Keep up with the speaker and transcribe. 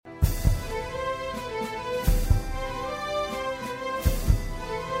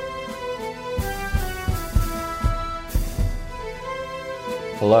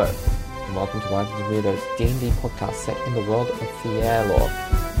Hello, and welcome to Writers and Weirdos D&D podcast set in the world of Fielor.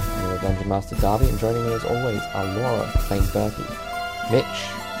 I'm your Dungeon Master Darby, and joining me as always are Laura playing Bertie, Mitch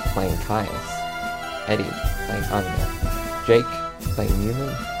playing Caius, Eddie playing Anya, Jake playing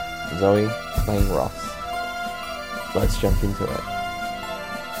Newman, Zoe playing Ross. Let's jump into it.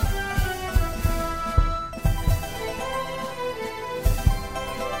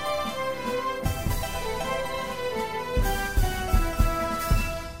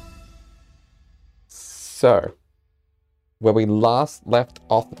 So, where we last left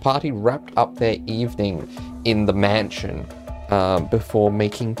off, the party wrapped up their evening in the mansion before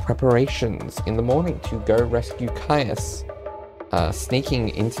making preparations in the morning to go rescue Caius, sneaking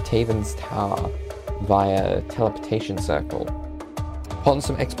into Taven's tower via teleportation circle. Upon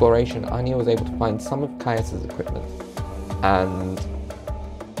some exploration, Anya was able to find some of Caius's equipment, and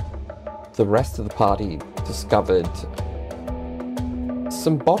the rest of the party discovered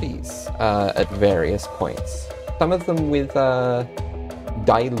some bodies at various points. Some of them with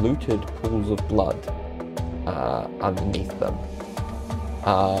diluted pools of blood underneath them.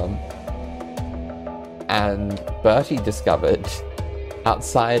 And Bertie discovered,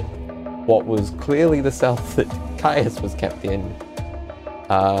 outside what was clearly the cell that Caius was kept in,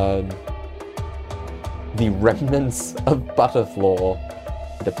 the remnants of Butterflaw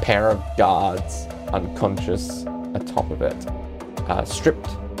and a pair of guards unconscious atop of it. Stripped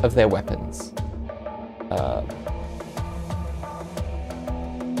of their weapons,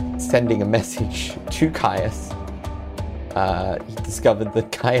 sending a message to Caius. He discovered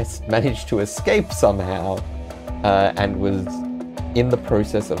that Caius managed to escape somehow and was in the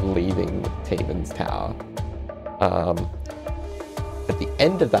process of leaving Taven's tower. At the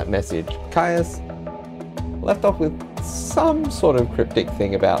end of that message, Caius left off with some sort of cryptic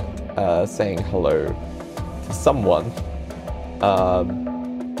thing about saying hello to someone.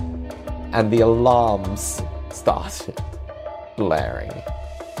 And the alarms started blaring.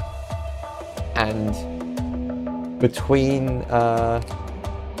 And between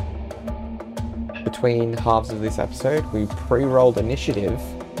halves of this episode, we pre-rolled initiative,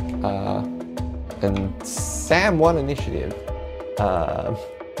 and Sam won initiative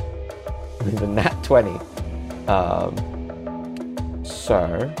with a nat 20.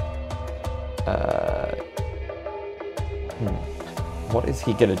 What is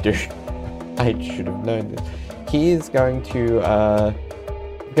he gonna do? I should have known this. He is going to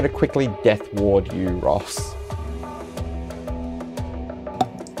quickly death ward you, Ross.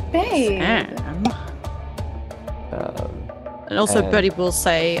 Hey. And also Bertie will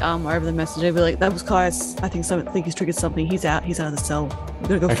say over the message, he'll be like, that was Caius. I think he's triggered something. He's out of the cell. We've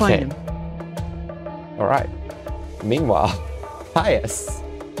got to go find him. Alright. Meanwhile, Caius,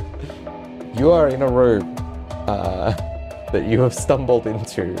 you are in a room that you have stumbled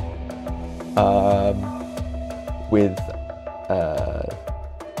into with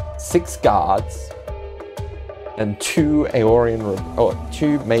 6 guards and 2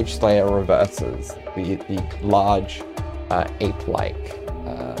 two Mage Slayer reversers, the large ape-like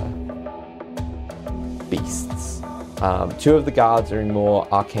beasts. 2 of the guards are in more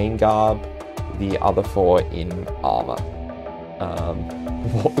arcane garb, the other 4 in armor.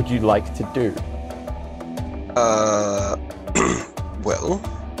 What would you like to do? Well,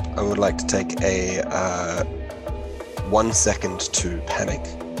 I would like to take a 1 second to panic,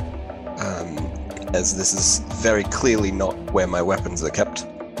 as this is very clearly not where my weapons are kept.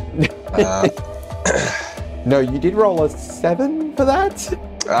 No, you did roll a 7 for that?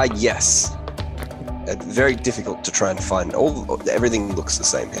 Yes. Very difficult to try and find. Everything looks the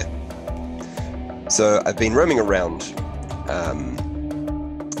same here. So I've been roaming around,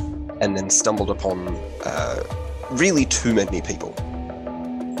 and then stumbled upon really too many people.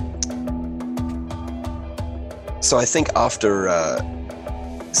 So I think after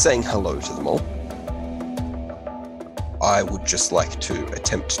saying hello to them all, I would just like to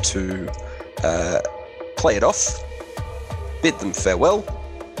attempt to play it off, bid them farewell,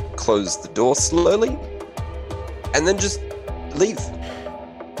 close the door slowly, and then just leave.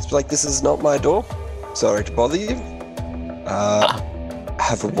 It's like, this is not my door. Sorry to bother you.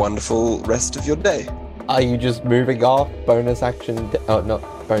 Have a wonderful rest of your day. Are you just moving off?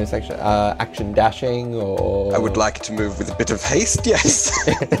 Action dashing, or... I would like to move with a bit of haste, yes.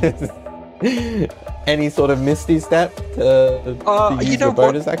 Any sort of Misty Step to use your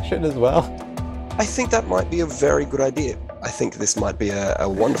bonus action as well? I think that might be a very good idea. I think this might be a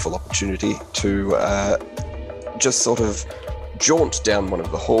wonderful opportunity to just sort of jaunt down one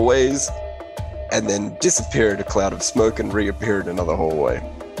of the hallways and then disappear in a cloud of smoke and reappear in another hallway.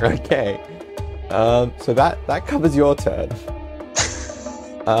 Okay. So that covers your turn.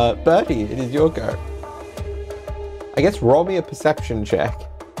 Bertie, it is your go. I guess roll me a perception check.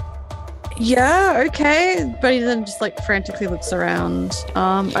 Yeah, okay. But he then just like frantically looks around.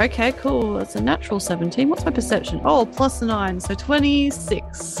 Okay, cool. It's a natural 17. What's my perception? Oh, plus 9, so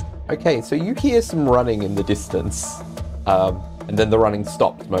 26. Okay, so you hear some running in the distance, and then the running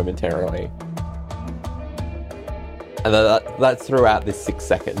stops momentarily. And then that's throughout this 6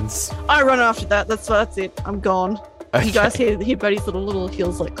 seconds. I run after that. That's it. I'm gone. Okay. You guys hear Bertie's little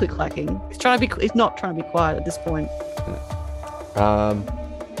heels like click clacking. He's not trying to be quiet at this point.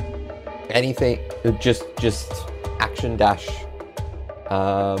 Anything? Just action dash.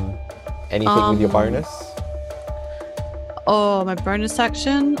 Anything with your bonus? Oh, my bonus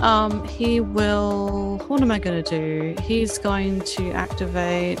action. He will. What am I going to do? He's going to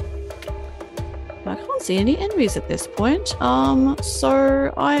activate. I can't see any enemies at this point.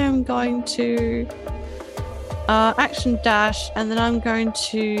 So I am going to action dash, and then I'm going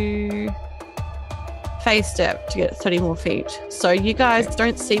to phase step to get 30 more feet. So you guys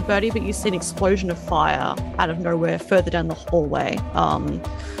don't see Bertie, but you see an explosion of fire out of nowhere further down the hallway.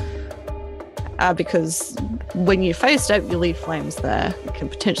 Because when you phase step, you leave flames there. It can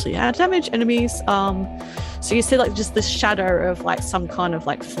potentially damage enemies. So you see like just this shadow of like some kind of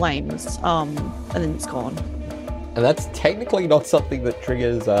like flames, and then it's gone. And that's technically not something that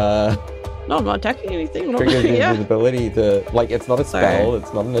triggers No, I'm not attacking anything. triggers Yeah. invisibility to, like, it's not a spell,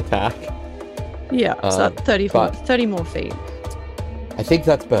 it's not an attack. Yeah, so that's 30 more feet. I think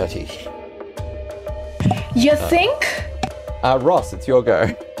that's Bertie. You think? Ross, it's your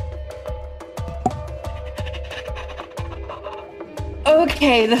go.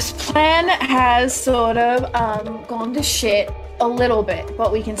 Okay, this plan has sort of gone to shit a little bit,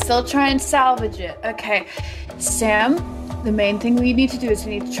 but we can still try and salvage it. Okay, Sam, the main thing we need to do is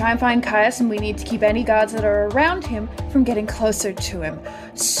we need to try and find Caius, and we need to keep any guards that are around him from getting closer to him.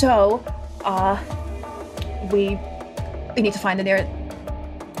 So, we need to find the nearest.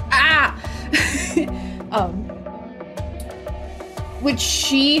 Would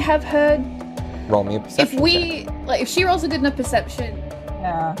she have heard? Roll me a perception If she rolls a good enough perception,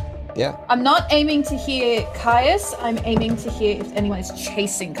 Yeah. I'm not aiming to hear Caius. I'm aiming to hear if anyone is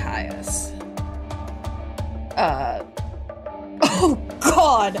chasing Caius. Oh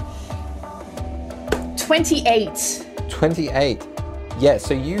God. 28. 28. Yeah,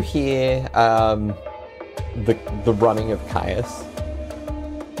 so you hear the running of Caius,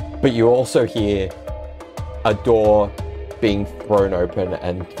 but you also hear a door being thrown open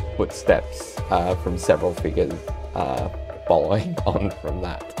and footsteps from several figures following on from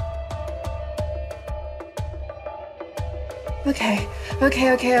that. Okay.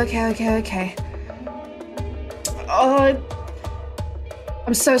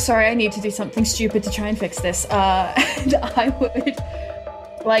 I'm so sorry. I need to do something stupid to try and fix this. And I would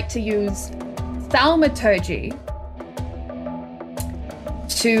like to use thaumaturgy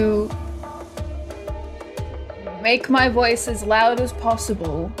to make my voice as loud as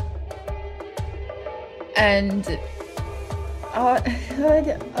possible and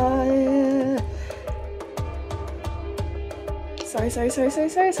sorry.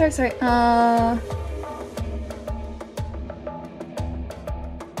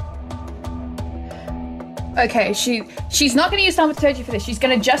 Okay, she's not gonna use thaumaturgy for this. She's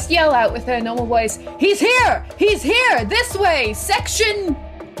gonna just yell out with her normal voice, He's here! This way! Section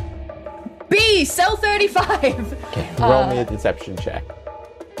B, cell 35! Okay, roll me a deception check.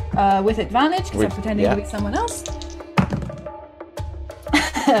 With advantage, because I'm pretending to be someone else.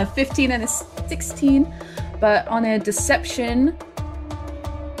 15 and a 16, but on a deception,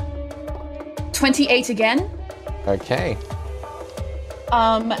 28 again. Okay.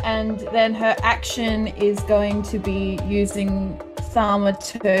 And then her action is going to be using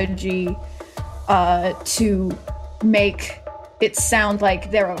thaumaturgy to make it sound like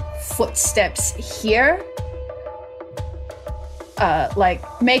there are footsteps here. Like,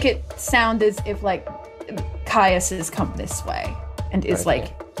 make it sound as if, like, Caius has come this way and is,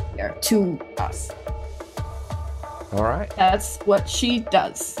 like, here to us. All right. That's what she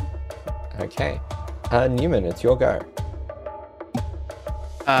does. Okay. Newman, it's your go.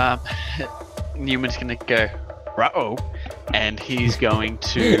 Newman's gonna go, "Ruh-oh," and he's going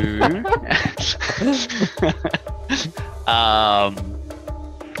to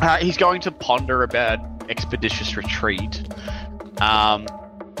he's going to ponder about expeditious retreat.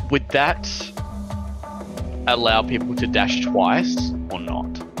 Would that allow people to dash twice or not?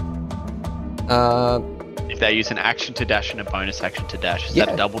 If they use an action to dash and a bonus action to dash, is that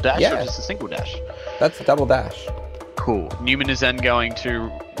a double dash or just a single dash? That's a double dash. Cool. Newman is then going to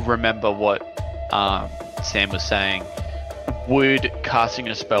remember what Sam was saying Would casting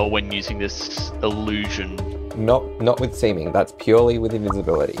a spell when using this illusion Not with seeming. That's purely with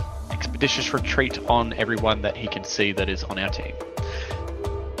invisibility. expeditious retreat on everyone that he can see that is on our team?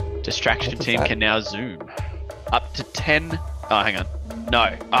 Distraction What is team that? can now zoom up to 10. Oh, hang on.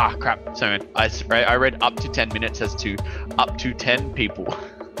 No. Ah, crap. Sorry, man. I read up to 10 minutes as to up to 10 people.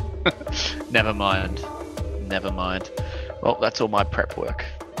 Never mind. Never mind. Well, that's all my prep work.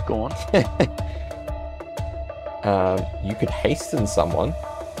 Go on. You could hasten someone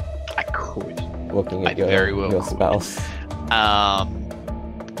I could. looking I at your, very well your could. spells.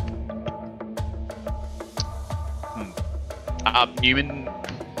 Newman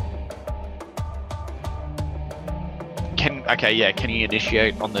can he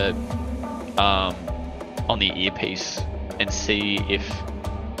initiate on the earpiece and see if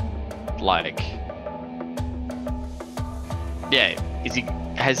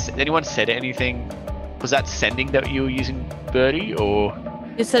has anyone said anything? Was that sending that you were using, Birdie, or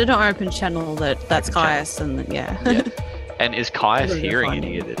You said an open channel that's Open Caius, and yeah. yeah? And is Caius What are you hearing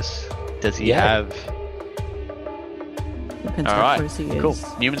finding? any of this? Does he Yeah. have? Depends All how right, close he is. cool.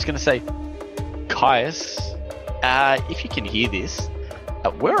 Newman's gonna say, Caius, if you can hear this,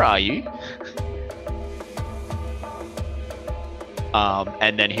 where are you?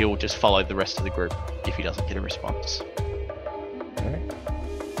 And then he'll just follow the rest of the group if he doesn't get a response. Alright.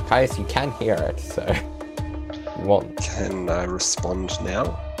 Caius, you can hear it, so you want. Can I respond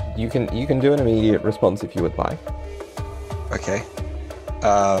now? You can do an immediate response if you would like. Okay.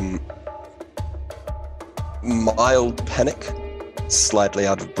 Mild panic, slightly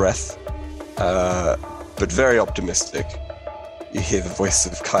out of breath, but very optimistic. You hear the voice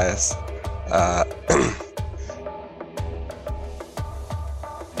of Caius.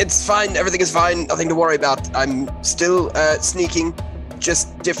 It's fine, everything is fine, nothing to worry about. I'm still sneaking,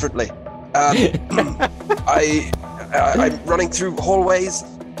 just differently. I'm running through hallways.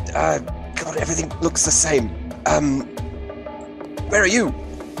 God, everything looks the same. Where are you?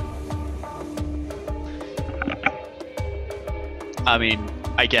 I mean,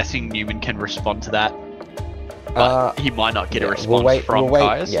 I guessing Newman can respond to that, but he might not get a response from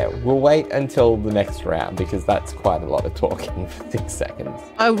Caius. Yeah, we'll wait until the next round because that's quite a lot of talking for 6 seconds.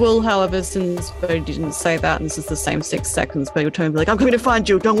 I will, however, since Bodhi didn't say that, and this is the same 6 seconds, but he'll turn and be like, I'm going to find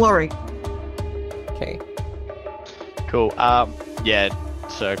you, don't worry. Okay. Cool. Yeah.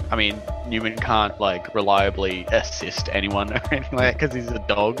 So, I mean, Newman can't reliably assist anyone or anything like that because he's a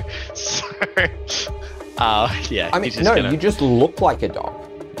dog. So, yeah. I mean, he's just no, gonna... you just look like a dog.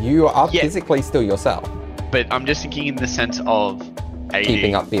 You are Yeah. physically still yourself. But I'm just thinking in the sense of aiding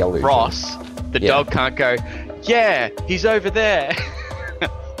Keeping up the illusion. Ross. The Yeah. dog can't go, yeah, he's over there.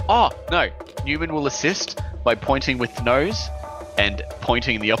 Oh, no. Newman will assist by pointing with the nose and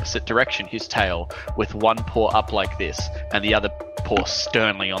pointing in the opposite direction, his tail, with one paw up like this and the other paw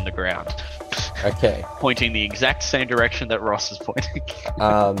sternly on the ground. Okay. Pointing the exact same direction that Ross is pointing.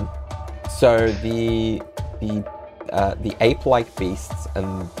 So the ape-like beasts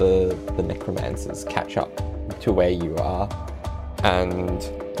and the necromancers catch up to where you are, and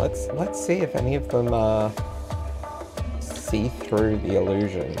let's see if any of them see through the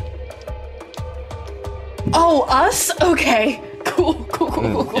illusion. Oh, us? Okay. Cool.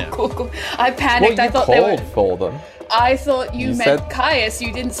 Yeah. Cool. I panicked. Well, I you thought they called were. for them. I thought you You meant said- Caius.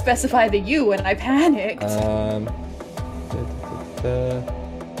 You didn't specify the you, and I panicked.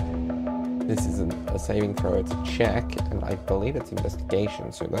 This isn't a saving throw, it's a check, and I believe it's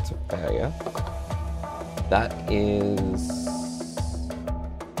investigation, so that's a failure. That is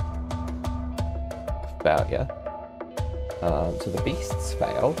a failure. So the beasts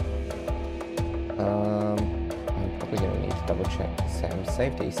failed. I'm probably going to need to double check Sam's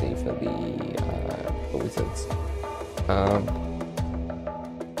save DC for the wizards.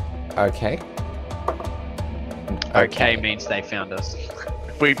 Okay. Okay means they found us.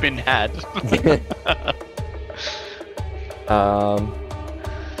 We've been had.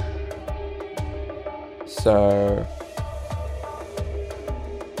 So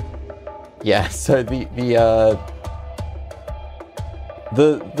yeah, so the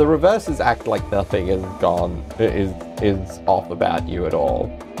reverses act like nothing is gone, is off about you at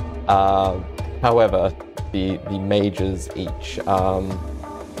all. However, the mages each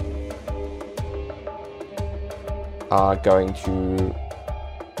are going to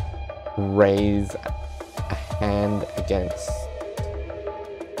raise a hand against.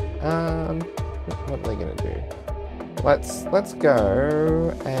 What are they gonna do? Let's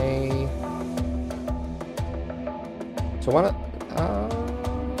go a. So one.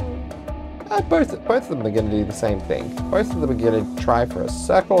 Both of them are gonna do the same thing. Both of them are gonna try for a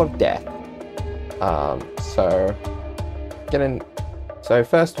circle of death. So So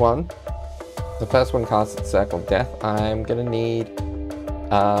first one. The first one casts Circle of Death. I'm gonna need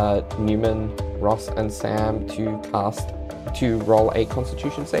Newman, Ross, and Sam to roll a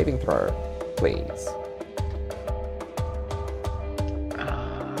Constitution saving throw, please.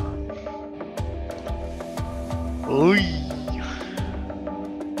 Oy.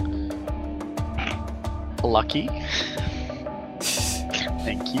 Lucky.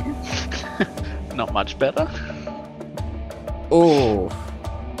 Thank you. Not much better. Ooh.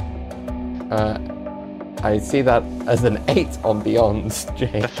 I see that as an 8 on Beyond,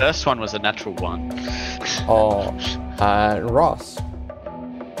 Jake. The first one was a natural 1. Oh, Ross.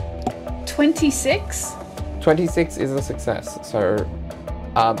 26. 26 is a success. So,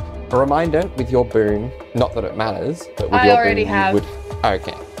 a reminder with your boon, not that it matters, but with I your already boon, have. you would.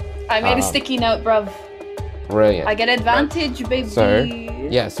 Okay, I made a sticky note, bruv. brilliant. I get advantage, baby. So,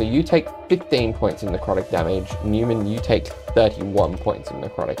 yeah, so you take 15 points of necrotic damage. Newman, you take 31 points of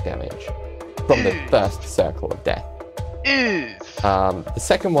necrotic damage from the first Circle of Death. The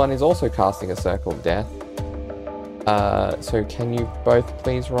second one is also casting a Circle of Death. So can you both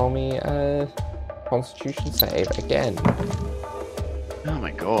please roll me a Constitution save again? Oh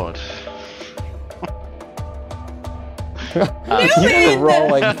my god. You're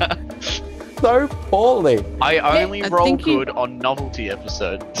rolling so poorly. I only I roll think you- good on novelty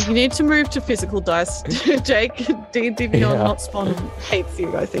episodes. You need to move to physical dice, Jake. D&D Beyond Yeah. not spawn hates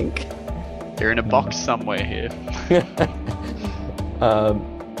you, I think. They're in a box somewhere here.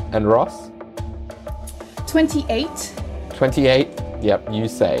 And Ross? 28. 28. Yep, you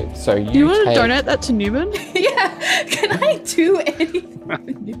save. So You you want to take... donate that to Newman? Yeah. Can I do anything?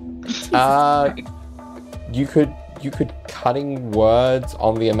 You could cutting words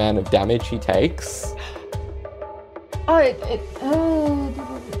on the amount of damage he takes.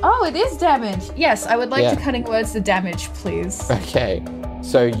 It is damage. Yes, I would like Yeah. to cutting words the damage, please. Okay,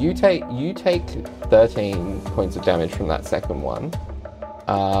 so you take 13 points of damage from that second one,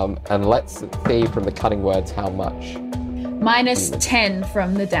 and let's see from the cutting words how much. Minus 10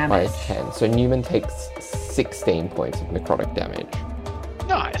 from the damage. Minus 10. So Newman takes 16 points of necrotic damage.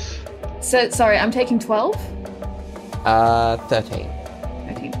 Nice. So, sorry, I'm taking 12? 13.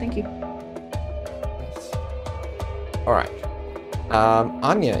 13, thank you. Yes. All right.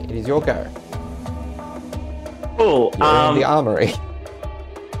 Anya, it is your go. Cool. You're in the armory.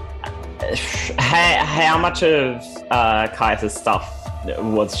 How much of Kaiser's stuff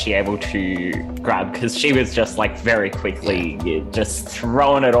was she able to grab? Because she was just like very quickly just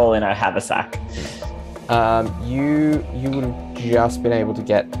throwing it all in her haversack. You would have just been able to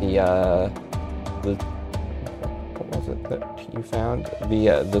get the what was it that you found?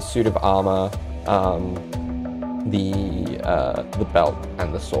 The suit of armor, the belt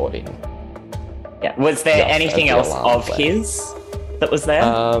and the sword in. Yeah. Was there Yes, anything as the else alarm of flare. his that was there?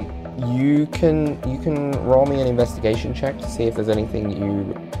 You can roll me an investigation check to see if there's anything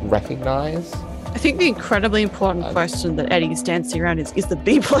you recognize. I think the incredibly important question that Eddie's dancing around is the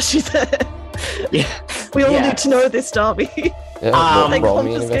bee plushie there? Yeah. We all Yeah. need to know this, Darby. Roll me an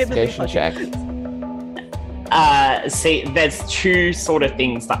confiscated the investigation check. See, there's two sort of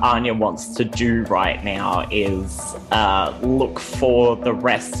things that Anya wants to do right now is look for the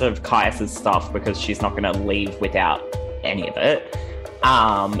rest of Caius's stuff because she's not going to leave without any of it.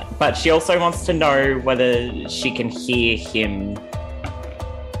 But she also wants to know whether she can hear him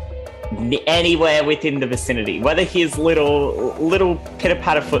anywhere within the vicinity, whether his little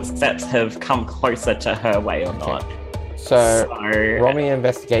pitter-patter footsteps have come closer to her way or not. So roll me an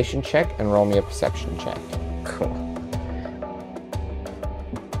investigation check and roll me a perception check. Cool.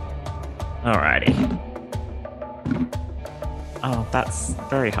 Alrighty. Oh, that's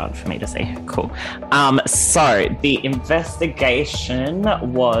very hard for me to see. Cool. So the investigation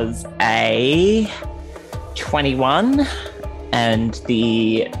was a 21, and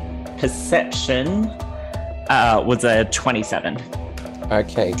the perception was a 27.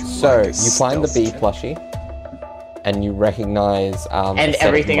 Okay, so Like you find the stealth bee check. plushie, and you recognize a And set of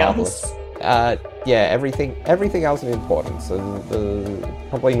everything marvelous- else? Yeah, everything else of importance. So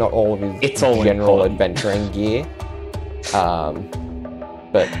probably not all of his It's all general important. adventuring gear,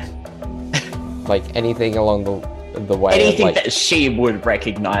 but like anything along the way. Anything of, like, that she would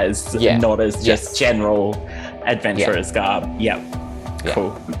recognize, Yeah. not as just Yes. general adventurer's garb. Yep. Yeah.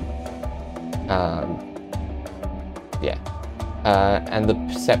 Cool. yeah. And the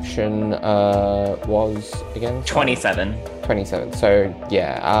perception was again 27. 27. So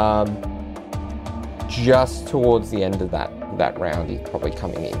yeah, just towards the end of that round, he's probably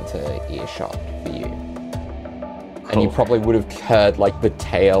coming into earshot for you, and you Cool. probably would have heard like the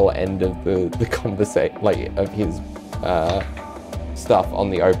tail end of the conversation, like of his stuff on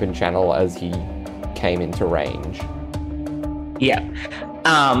the open channel as he came into range. Yeah.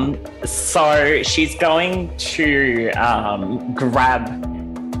 So she's going to grab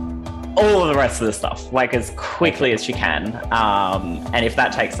all of the rest of the stuff, like as quickly as she can. And if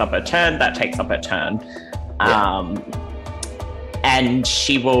that takes up her turn, that takes up her turn. And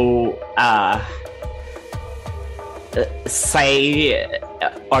she will say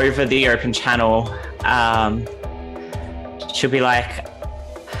over the open channel, she'll be like,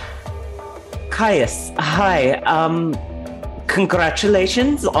 Caius, hi,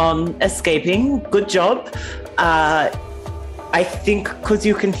 congratulations on escaping. Good job. I think because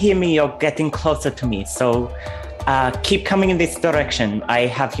you can hear me, you're getting closer to me. So keep coming in this direction. I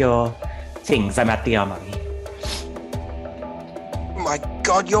have your things. I'm at the armory. My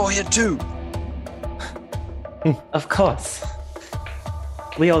God, you're here too. Of course.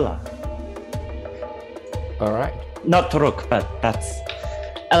 We all are. All right. Not Rook, but that's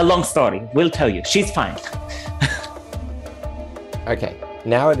a long story. We'll tell you. She's fine. Okay.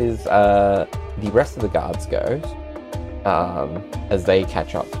 Now it is the rest of the guards goes as they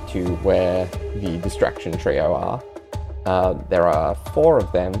catch up to where the distraction trio are. There are 4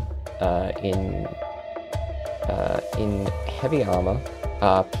 of them in heavy armor,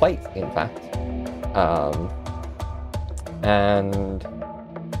 plate, in fact, and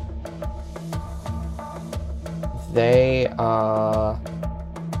they are.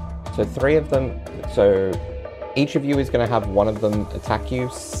 So 3 of them. So each of you is going to have one of them attack you.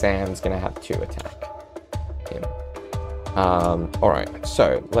 Sam's going to have 2 attack him. All right.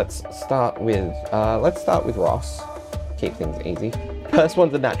 So let's start with Ross. Keep things easy. First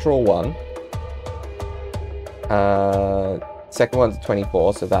one's a natural 1. Second one's a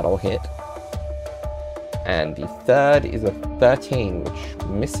 24, so that'll hit. And the third is a 13, which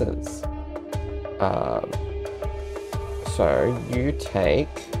misses. So you take.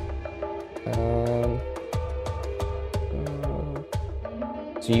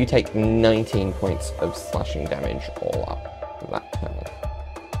 So you take 19 points of slashing damage all up from that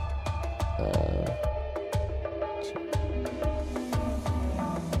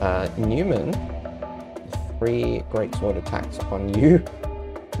turn. Newman, 3 greatsword attacks on you.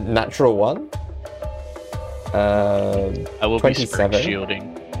 Natural 1. I will 27. be spring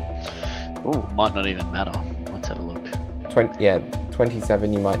shielding. Ooh, might not even matter. Let's have a look.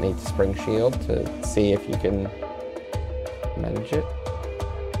 27. You might need to spring shield to see if you can manage it.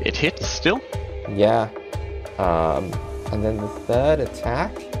 It hits still? Yeah. And then the third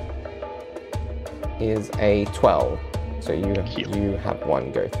attack is a 12. So you have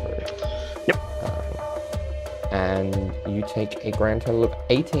 1 go through. Yep. And you take a grand total of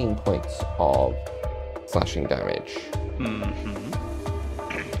 18 points of slashing damage.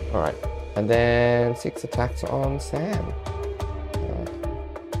 Mm-hmm. Alright. And then 6 attacks on Sam.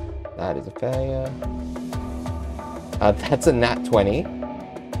 That is a failure. That's a nat 20.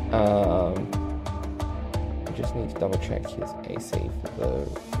 I just need to double check his AC for the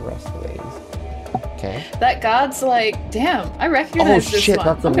rest of these. Okay. That guard's like, damn, I recognize this one.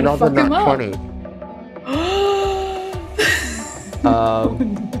 That's I'm gonna another fuck him nat up. 20. No.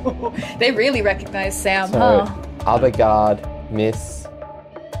 They really recognize Sam, So, huh? other guard, miss.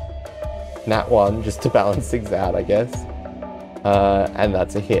 Nat 1, just to balance things out, I guess. And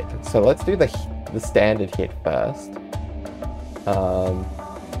that's a hit. So let's do the standard hit first.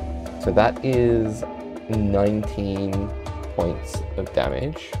 So that is 19 points of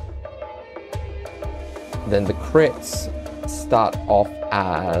damage. Then the crits start off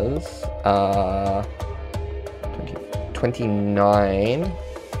as 29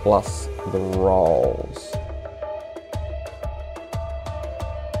 plus the rolls.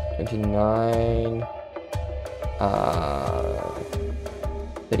 29,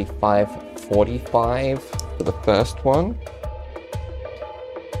 35, 45 for the first one.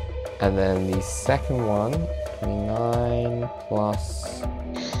 And then the second one, 29 plus...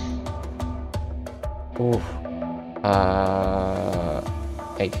 Ooh,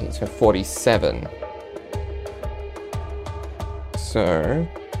 18, so 47. So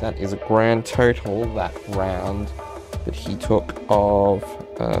that is a grand total that round that he took of...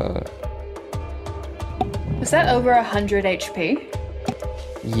 Was that over 100 HP?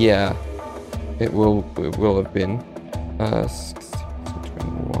 Yeah, it will have been.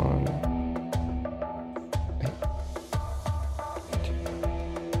 21.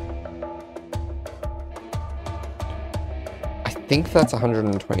 I think that's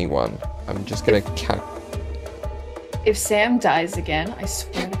 121. I'm just gonna count. If Sam dies again, I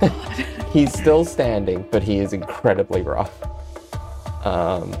swear to God. He's still standing, but he is incredibly rough.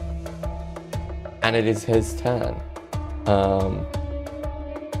 And it is his turn. So,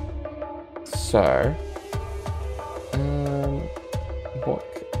 what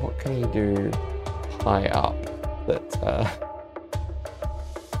can you do high up that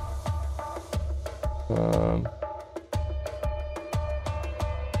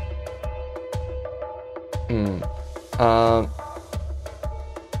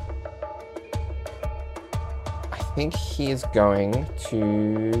I think he is going to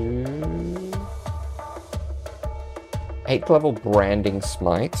 8th level branding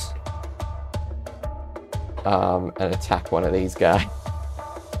smite and attack one of these guys.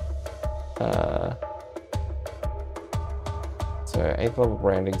 So 8th level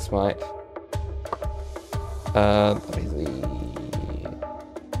branding smite. That is the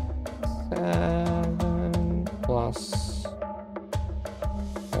 7 plus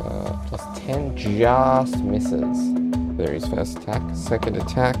 10, just misses. There his first attack. Second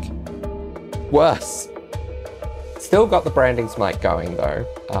attack, worse. Still got the branding smite going though,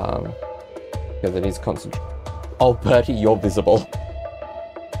 because it is concentrated. Oh, Bertie, you're visible.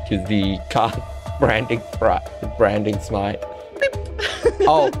 Because the card branding smite.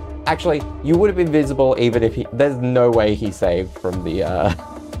 Oh, actually, you would have been visible even if there's no way he saved from the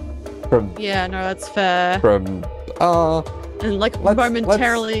from. Yeah, no, that's fair. From and like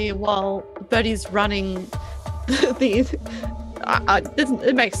momentarily while Bertie's running, it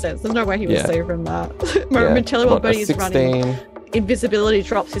makes sense. There's no way he would save from that. Momentarily while Bertie's running, invisibility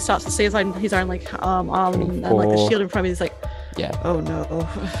drops. He starts to see his own like arm and like the shield in front of him. He's like, yeah. Oh no.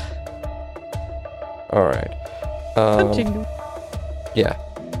 All right. Continue. Yeah.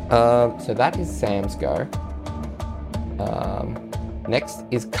 So that is Sam's go. Next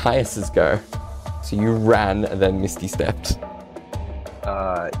is Caius's go. So you ran and then Misty stepped.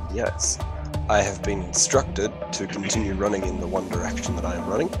 Yes. I have been instructed to continue running in the one direction that I am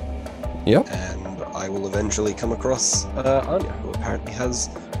running. Yep. And I will eventually come across Anya, who apparently has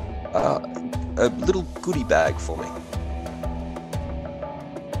a little goodie bag for me.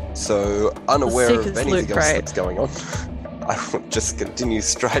 So, unaware of anything else that's going on, I will just continue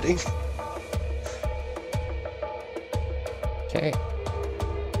striding. Okay.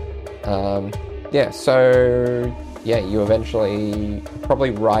 You eventually,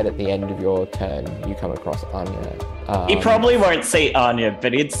 probably right at the end of your turn, you come across Anya. He probably won't see Anya,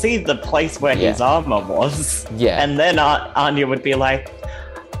 but he'd see the place where his armor was. Yeah. And then Anya would be like,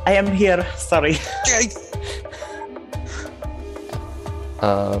 I am here, sorry.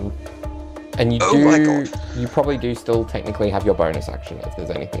 And you my God. You probably do still technically have your bonus action if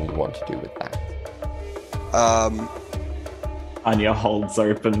there's anything you want to do with that. Anya holds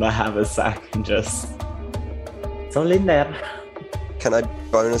open the haversack and just... It's all in there. Can I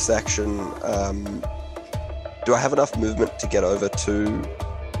bonus action, do I have enough movement to get over to...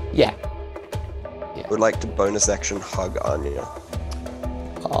 Yeah. Would like to bonus action hug Anya.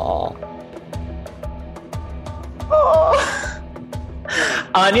 Aww.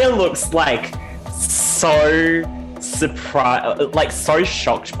 Anya looks like so surprised, like so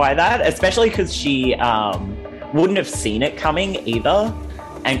shocked by that, especially because she wouldn't have seen it coming either,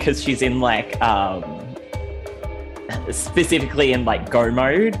 and because she's in like specifically in like go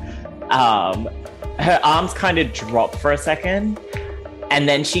mode. Her arms kind of drop for a second, and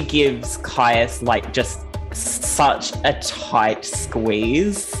then she gives Caius like just such a tight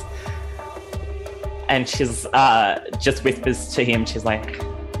squeeze. And she's just whispers to him, she's like,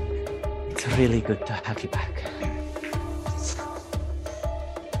 it's really good to have you back.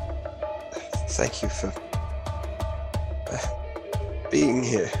 Thank you for being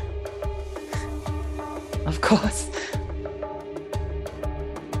here. Of course.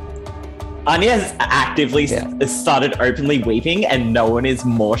 Anya has actively started openly weeping, and no one is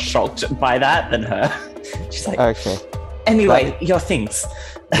more shocked by that than her. She's like, okay. Anyway, your things.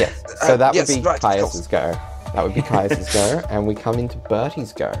 Yes. So that yes, would be right, Caius's go. That would be Caius's go, and we come into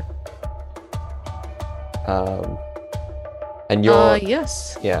Bertie's go. And you're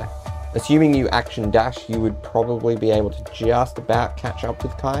yes. Yeah. Assuming you action dash, you would probably be able to just about catch up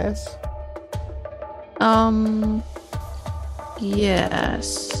with Caius.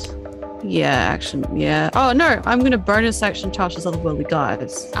 Yes. Yeah, action. Yeah. Oh no, I'm gonna bonus action touch as otherworldly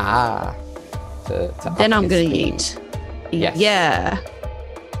guys. Then I'm gonna yeet. Yes. Yeah.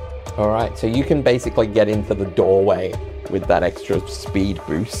 All right, so you can basically get into the doorway with that extra speed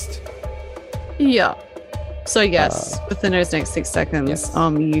boost. Yeah. So yes, within those next 6 seconds,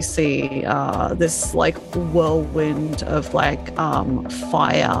 you see this like whirlwind of like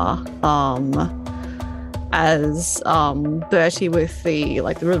fire as Bertie with the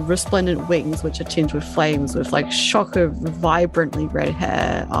resplendent wings, which are tinged with flames, with like shock of vibrantly red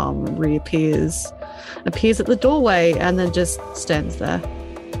hair, reappears appears at the doorway and then just stands there.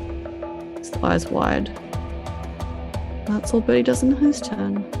 His eyes wide. That's all Birdie does in his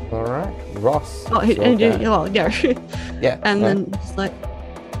turn. All right, Ross. Oh, it's your go. Yeah. And no. then he's like,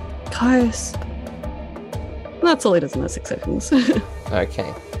 Caius. And that's all he does in those 6 seconds.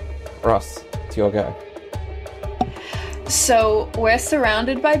 Okay, Ross, it's your go. So we're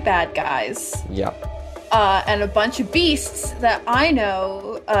surrounded by bad guys. Yep. And a bunch of beasts that I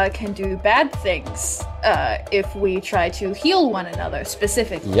know can do bad things if we try to heal one another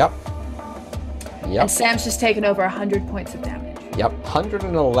specifically. Yep. And Yep. Sam's just taken over 100 points of damage. Yep.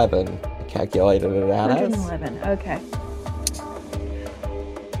 111. Calculated it out as. 111, okay.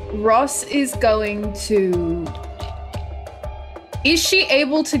 Ross is going to... Is she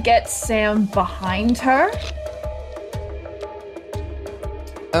able to get Sam behind her?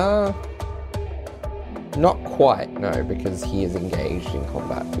 Not quite, no, because he is engaged in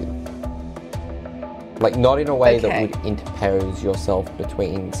combat with... Like, not in a way that Okay. would interpose yourself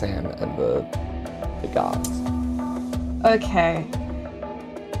between Sam and the guards. Okay.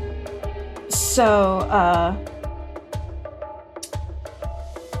 So,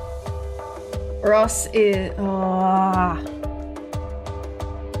 Ross is...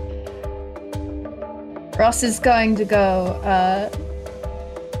 Ross is going to go,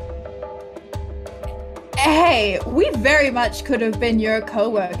 Hey, we very much could have been your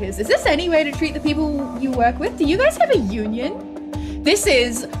co-workers. Is this any way to treat the people you work with? Do you guys have a union? This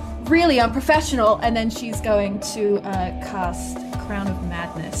is really unprofessional. And then she's going to cast Crown of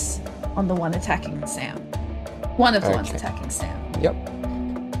Madness on the one attacking Sam. One of the ones Okay. attacking Sam. Yep.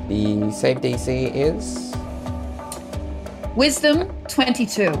 The save DC is... Wisdom,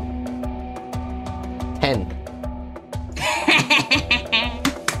 22. 10.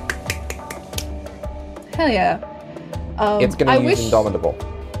 Hell yeah. It's going I to use wish... Indomitable.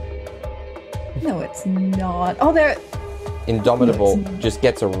 No, it's not. Oh, there... Indomitable No, it's- just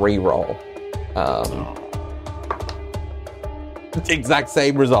gets a reroll. It's the exact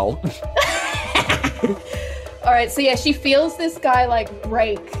same result. All right, so yeah, she feels this guy like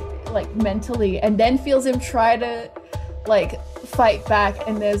break, like mentally, and then feels him try to like fight back.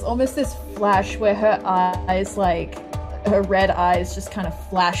 And there's almost this flash where her eyes, like her red eyes, just kind of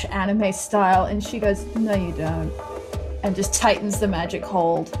flash anime style, and she goes, "No, you don't," and just tightens the magic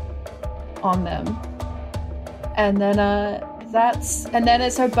hold on them. And then and then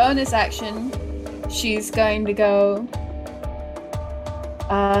as her bonus action, she's going to go.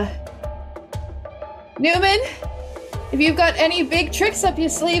 Newman, if you've got any big tricks up your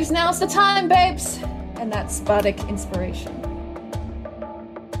sleeves, now's the time, babes. And that's Bardic Inspiration.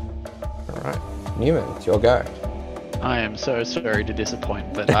 Alright. Newman, it's your go. I am so sorry to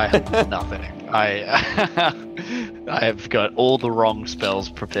disappoint, but I have nothing. I have got all the wrong spells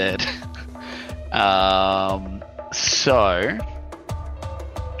prepared. So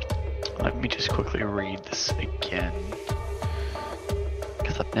let me just quickly read this again,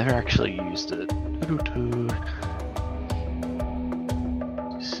 because I've never actually used it.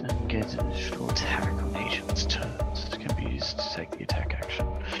 Engage an additional attack on agent's turns. It can be used to take the attack action.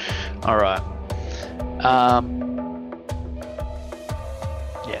 Alright.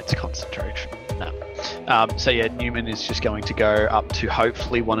 Yeah, it's concentration. No. So yeah, Newman is just going to go up to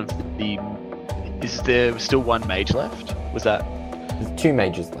hopefully one of the... Is there still one mage left? Was that... There's 2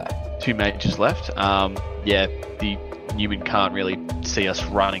 mages left. 2 mages left? Yeah, the Newman can't really see us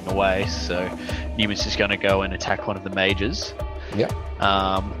running away, so Newman's just going to go and attack one of the mages. Yep.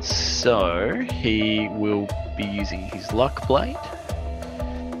 So he will be using his luck blade.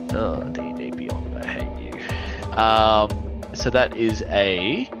 Oh, D&D Beyond, I hate you. So that is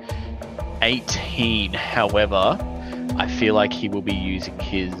a 18. However, I feel like he will be using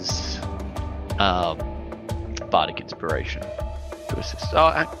his Bardic Inspiration to assist.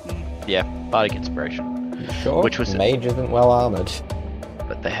 Yeah, Bardic Inspiration. You sure? Which was- Mage isn't well armored.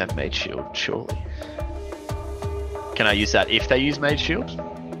 But they have Mage Shield, surely. Can I use that if they use Mage Shield?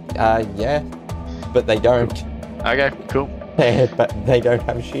 Yeah. But they don't. Okay, cool. But they don't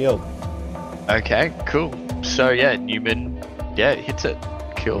have a shield. Okay, cool. So yeah, Newman, yeah, hits it.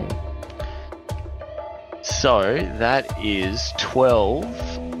 Cool. So that is 12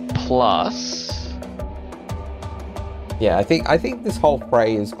 plus. Yeah, I think this whole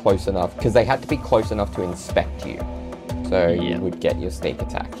fray is close enough, because they had to be close enough to inspect you. So Yeah. you would get your sneak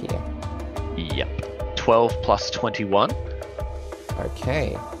attack here. Yep. 12 plus 21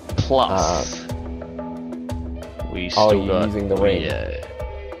 Okay. plus. We Oh, still you're got using the ring. Yeah.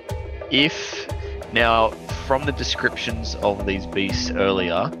 If now from the descriptions of these beasts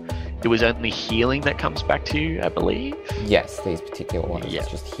earlier, it was only healing that comes back to you, I believe. Yes, these particular ones. Yeah.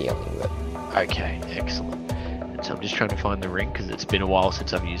 It's just healing that. Okay, excellent. And so I'm just trying to find the ring because it's been a while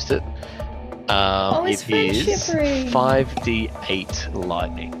since I've used it. It's It is friendship ring. 5d8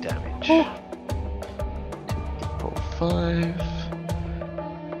 lightning damage. 2, 4,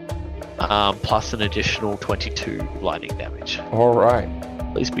 5. Plus an additional 22 lightning damage. All right.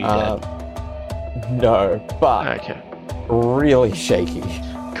 Please be dead. No, but Okay. really shaky.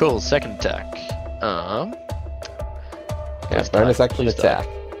 Cool. Second attack. Yeah, Please bonus die, action please die. attack.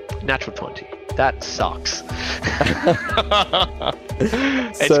 Natural 20. That sucks.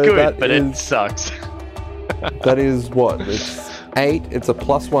 It's So good, that but it is- sucks. That is what? It's 8. It's a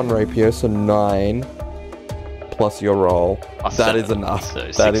 +1 rapier, so 9 plus your roll. Plus That is 7, enough. so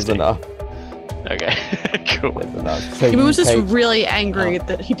That is 16. enough. Okay, cool. That's enough. So He you was just take- really angry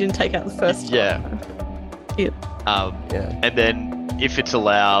that he didn't take out the first one. Yeah. Cute. Yeah. And then, if it's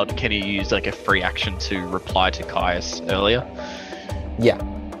allowed, can you use like a free action to reply to Caius earlier? Yeah.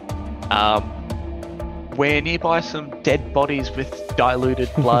 We're nearby some dead bodies with diluted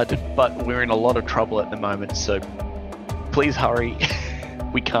blood, but we're in a lot of trouble at the moment, so please hurry.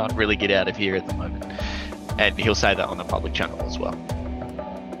 We can't really get out of here at the moment. And he'll say that on the public channel as well.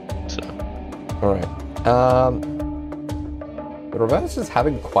 So, All right. The reverses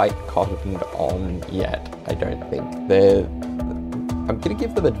haven't quite cottoned on yet. I don't think they're. I'm gonna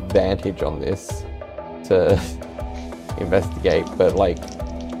give them advantage on this to investigate, but like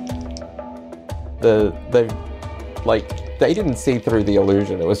they didn't see through the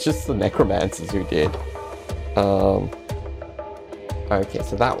illusion. It was just the necromancers who did. Okay,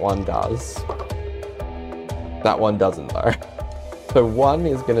 so that one does. That one doesn't though. So one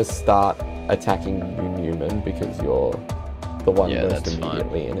is gonna start attacking you, Newman, because you're the one Yeah, most that's fine.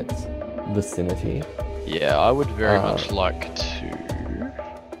 immediately in its vicinity. yeah, I would very Uh, much like to.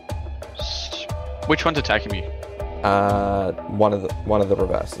 Which one's attacking me? One of the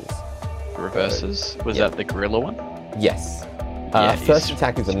reverses. The reverses? Was yeah. that the gorilla one? Yes. Yeah, First he's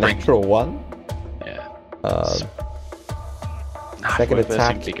attack is a spring- natural 1. Yeah. Second Reversing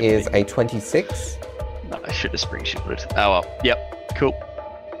attack bigger is thing. a 26. No, I should have spring shielded. Oh well. Yep. Cool.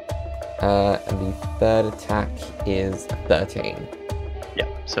 And the third attack is 13. Yep.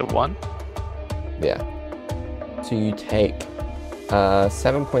 So 1. Yeah. So you take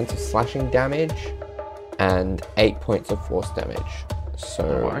 7 points of slashing damage and 8 points of force damage. So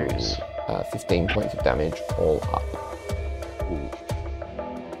No worries. 15 points of damage all up.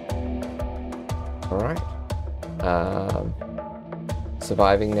 Alright.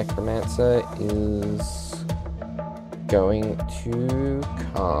 Surviving Necromancer is going to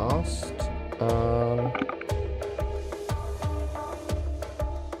cast.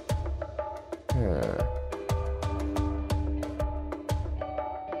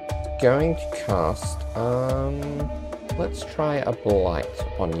 Going to cast. Let's try a blight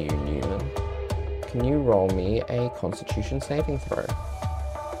on you, Newman. Can you roll me a Constitution saving throw?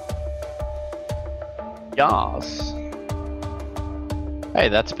 Yes. Hey,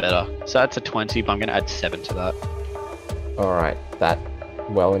 that's better. So that's a 20, but I'm going to add 7 to that. Alright, that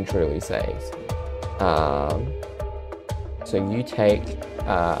well and truly saves. So you take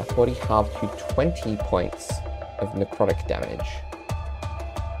 40 halved to 20 points of necrotic damage.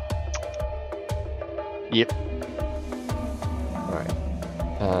 Yep.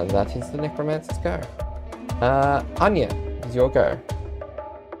 Alright. That is the Necromancer's go. Anya, it's your go.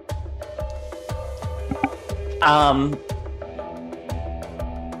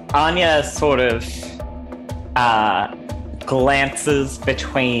 Anya sort of glances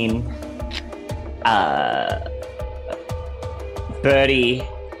between Birdie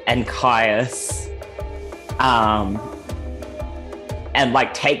and Caius, and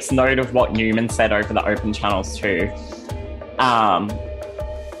like takes note of what Newman said over the open channels too.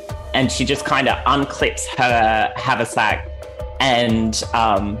 And she just kind of unclips her haversack and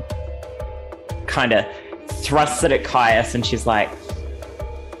kind of thrusts it at Caius, and she's like,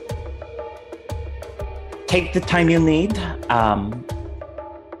 take the time you need.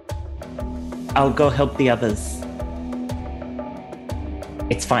 I'll go help the others.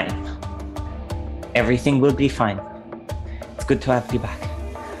 It's fine. Everything will be fine. It's good to have you back.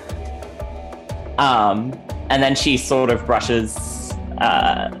 And then she sort of brushes,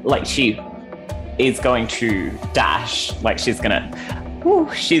 like she is going to dash, like she's gonna,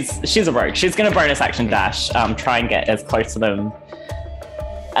 she's a rogue. She's gonna bonus action dash, try and get as close to them,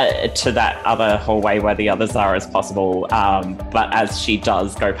 to that other hallway where the others are as possible. But as she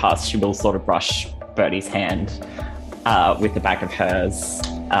does go past, she will sort of brush Birdie's hand with the back of hers,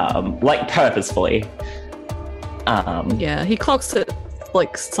 like purposefully. Yeah, he clocks it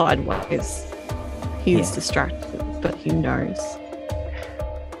like sideways. He's Yeah. distracted, but he knows.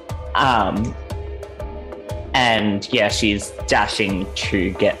 And yeah, she's dashing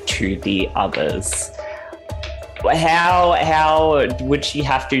to get to the others. How would she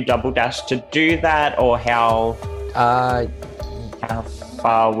have to double dash to do that, or how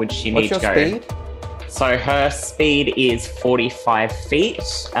far would she What's need to your go? speed? So her speed is 45 feet,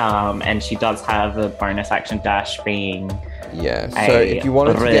 and she does have a bonus action dash being Yeah. So if you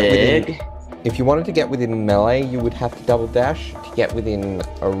wanted to get within, rig. if you wanted to get within melee, you would have to double dash. To get within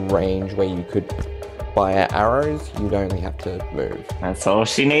a range where you could fire arrows, you'd only have to move. That's all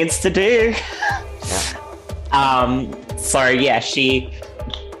she needs to do. So yeah, she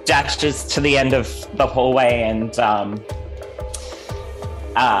dashes to the end of the hallway and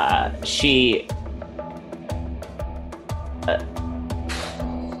she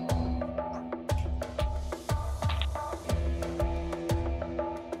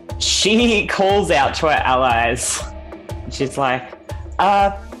she calls out to her allies. She's like,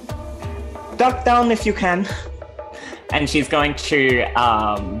 duck down if you can. And she's going to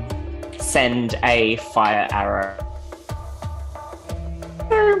send a fire arrow.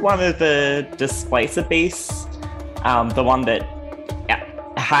 One of the displacer beasts, the one that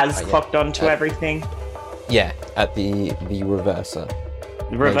has clocked onto everything. Yeah, at the reverser.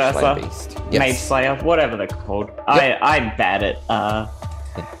 Reverser, Mage Slayer Beast. Mage Yes. Slayer, whatever they're called. I'm bad at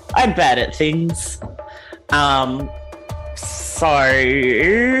I'm bad at things. So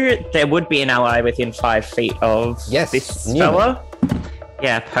there would be an ally within 5 feet of Yes, this Newman. fella.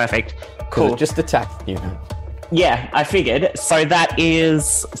 Yeah, perfect. Cool. It just attacked you. Yeah, I figured. So that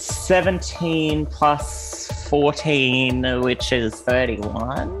is 17 plus 14, which is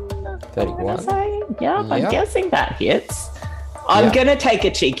 31. 31. Yeah, I'm Yep. guessing that hits. I'm Yeah. gonna take a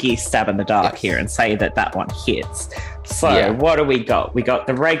cheeky stab in the dark Yes. here and say that one hits. So Yeah. what do we got? We got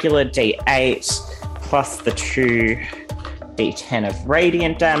the regular D8 plus the 2 D10 of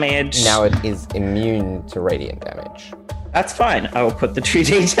radiant damage. Now it is immune to radiant damage. That's fine. I will put the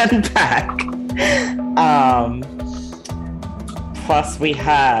 2d10 back. Plus we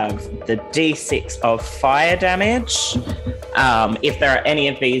have the d6 of fire damage. If there are any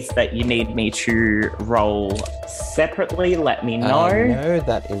of these that you need me to roll separately, let me know. No,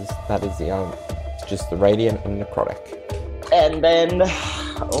 that is the it's just the radiant and necrotic. And then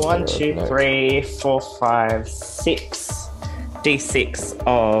 1, 2, No. 3, 4, 5, 6 d6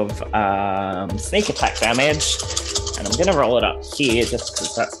 of sneak attack damage. And I'm gonna roll it up here just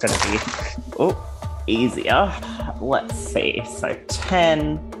because that's gonna be easier. Let's see. So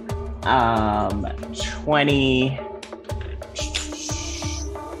 10, 20.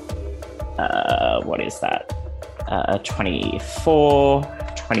 What is that? 24,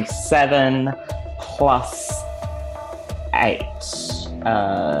 27 plus 8.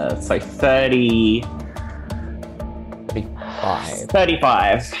 So 30.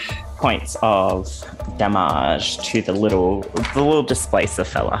 35 points of damage to the little displacer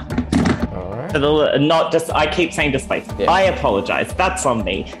fella. Alright. Not just. I keep saying displacer. Yeah. I apologize. That's on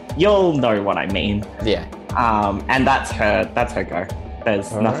me. You'll know what I mean. Yeah. And that's her. That's her go. There's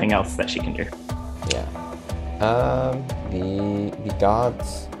Alright. nothing else that she can do. Yeah. The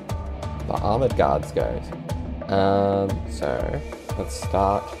guards, the armored guards goes. So let's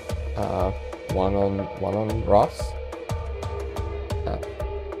start. One on Ross.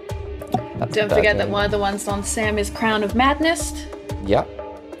 That's Don't forget that 13. one of the ones on Sam is Crown of Madness Yep.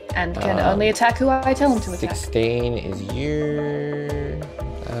 and can only attack who I tell him to attack. 16 is you.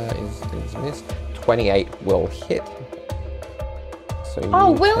 Is missed. 28 will hit. So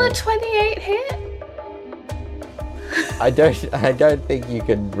Oh, you will a can- 28 hit? I don't think you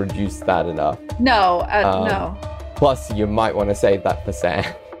can reduce that enough. No, Um, no. Plus, you might want to save that for Sam.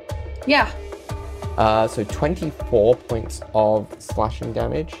 Yeah. So 24 points of slashing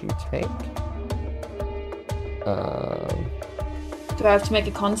damage you take. Do I have to make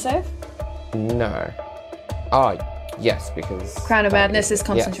a con save? No. Oh, yes, because Crown of that Madness is yes.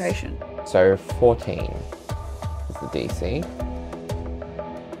 concentration. So 14 is the DC.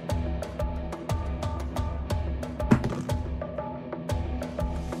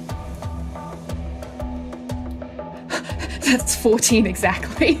 That's 14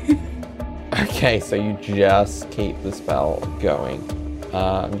 exactly. Okay, so you just keep the spell going.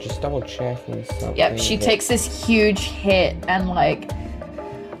 I'm just double checking something. Yep, she that- takes this huge hit and like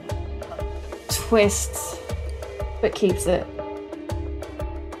twists, but keeps it.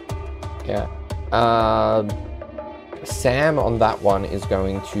 Yeah. Sam on that one is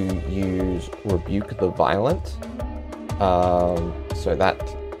going to use Rebuke the Violent. So that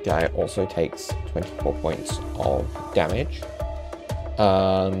guy also takes 24 points of damage.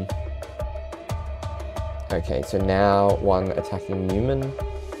 Okay, so now one attacking Newman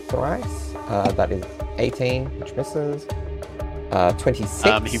thrice. That is 18, which misses.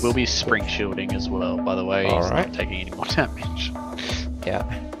 26. He will be spring shielding as well, by the way. He's Alright. not taking any more damage. Yeah.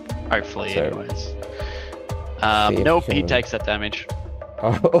 Hopefully, So- anyways. See if Nope, you he can- takes that damage.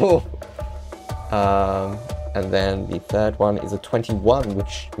 Oh. And then the third one is a 21,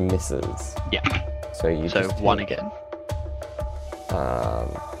 which misses. Yeah. So you So just one take, again.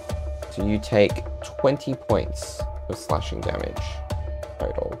 So you take 20 points of slashing damage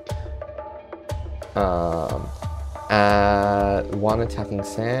total. One attacking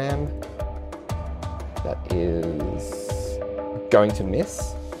Sam. That is going to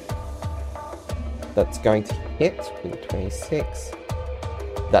miss. That's going to hit with a 26.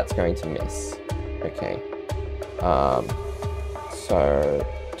 That's going to miss. Okay. So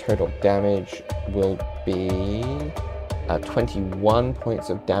total damage will be 21 points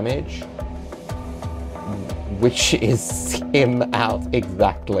of damage, which is him out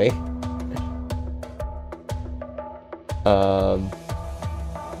exactly.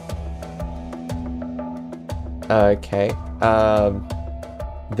 Okay.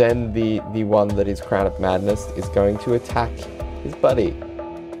 Then the one that is Crown of Madness is going to attack his buddy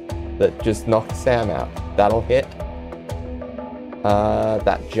that just knocked Sam out. That'll hit.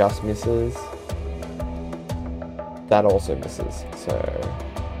 That just misses. That also misses. So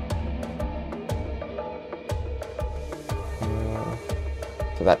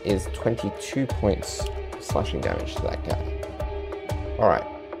that is 22 points slashing damage to that guy. Alright.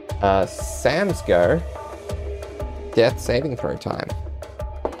 Sam's go. Death saving throw time.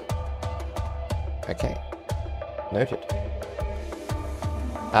 Okay. Noted.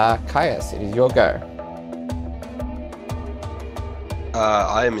 Caius, it is your go.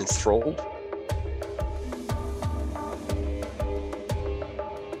 I am enthralled.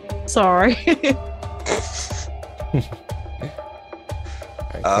 Sorry. Okay.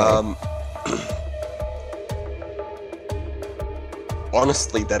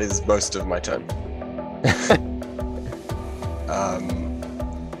 Honestly, that is most of my turn.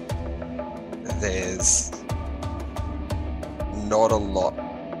 There's not a lot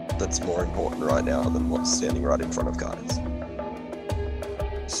that's more important right now than what's standing right in front of Caius.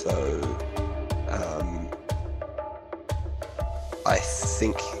 So, I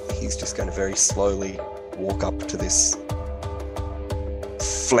think he's just going to very slowly walk up to this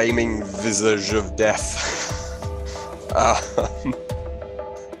flaming visage of death.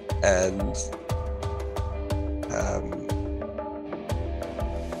 And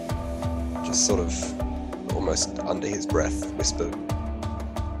just sort of almost under his breath whisper,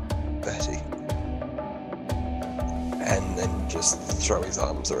 Betty, and then just throw his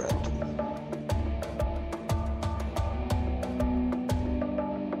arms around.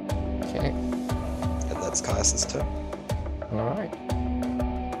 Okay. And that's Caius's turn. Alright.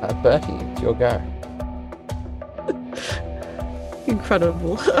 Bertie, it's your go.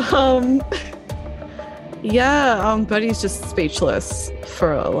 Incredible. Buddy's just speechless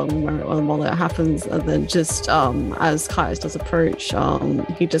for a long moment while that happens, and then just as Caius does approach,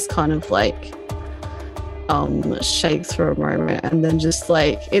 he just kind of like shakes for a moment, and then just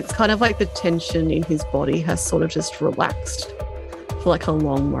like it's kind of like the tension in his body has sort of just relaxed for like a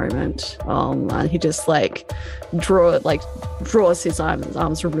long moment, and he just like draws his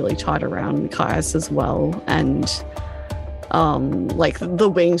arms really tight around Caius as well, and like the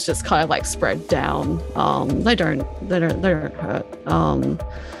wings just kind of like spread down. They don't hurt.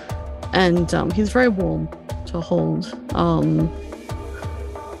 And he's very warm to hold. And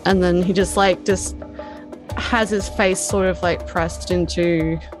then he just has his face sort of like pressed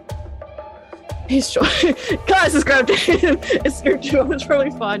into his jaw. Guys, just grabbed him. It's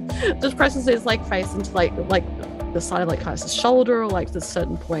really fine. Just presses his like face into like the side of like Caius' shoulder or like the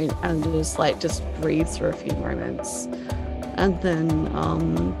certain point, and just breathes for a few moments. And then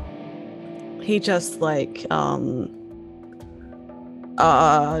he just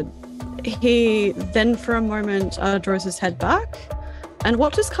he then for a moment draws his head back. And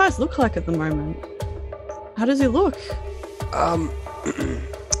what does Caius look like at the moment? How does he look? I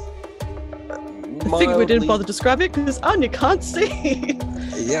think we didn't bother to describe it because Anya can't see.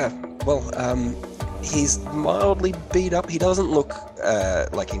 Yeah, well, he's mildly beat up. He doesn't look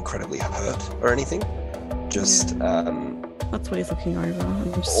like incredibly hurt or anything. Just that's what he's looking over.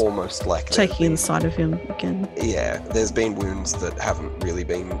 I'm just almost like taking inside of him again. Yeah, there's been wounds that haven't really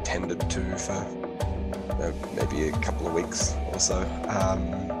been tended to for maybe a couple of weeks or so.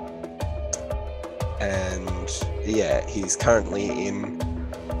 And yeah, he's currently in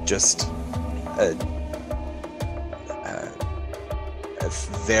just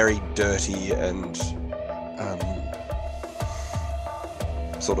very dirty and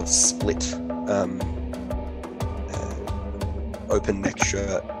sort of split open neck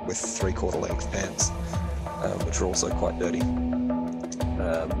shirt with 3/4 length pants, which are also quite dirty.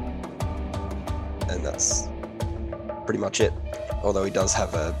 And that's pretty much it. Although he does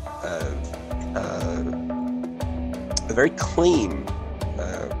have a very clean,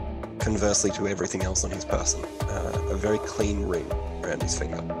 conversely to everything else on his person, a very clean ring around his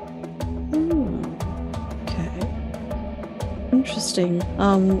finger. Okay. Interesting.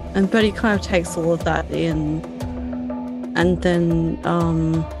 And Betty kind of takes all of that in, and then,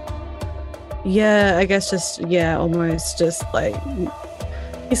 yeah, I guess almost just like,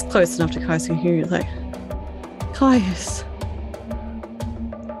 he's close enough to Caius and hear like, Caius,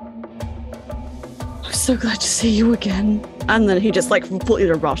 I'm so glad to see you again. And then he just like completely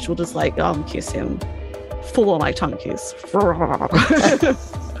in a rush will just like kiss him, full on like tongue kiss.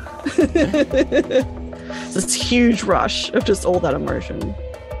 This huge rush of just all that emotion.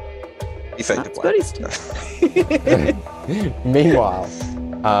 Effective That's Betty's Meanwhile,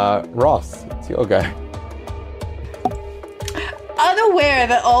 Ross, it's your go. Unaware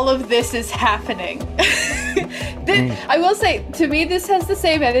that all of this is happening. I will say, to me, this has the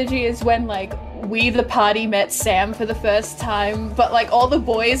same energy as when, like, we, the party, met Sam for the first time, but, like, all the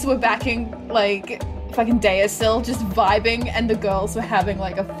boys were backing, like, fucking Deasil, just vibing, and the girls were having,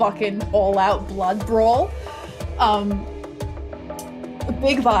 like, a fucking all-out blood brawl.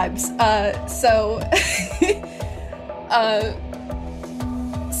 Big vibes. So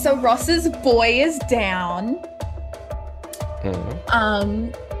Ross's boy is down.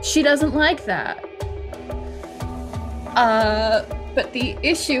 She doesn't like that. But the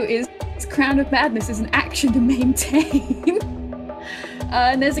issue is Crown of Madness is an action to maintain.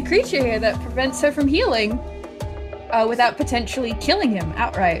 And there's a creature here that prevents her from healing without potentially killing him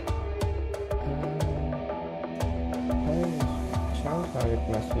outright. Challenge target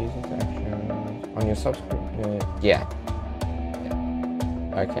must use its action on your subscript. Yeah.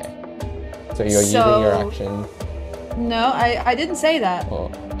 Okay. So you're using your action. No, I didn't say that. Oh,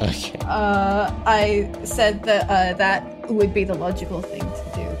 okay. I said that that would be the logical thing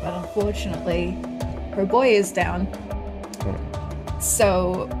to do, but unfortunately, her boy is down.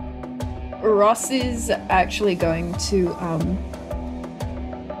 So Ross is actually going to.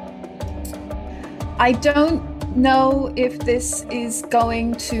 I don't know if this is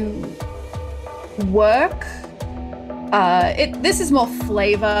going to work. This is more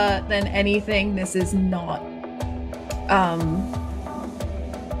flavor than anything. This is not.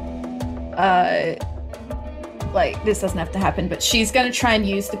 Like, this doesn't have to happen, but she's gonna try and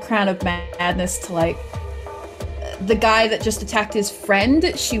use the Crown of Madness to, like, the guy that just attacked his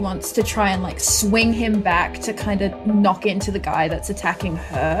friend, she wants to try and, like, swing him back to kind of knock into the guy that's attacking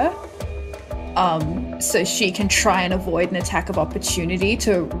her. So she can try and avoid an attack of opportunity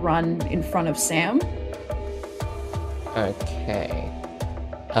to run in front of Sam. Okay.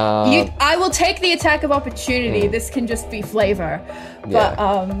 I will take the attack of opportunity. This can just be flavor. But,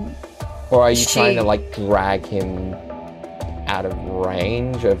 or are you trying to, like, drag him out of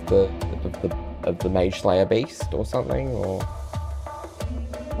range of the Mage Slayer beast or something, or?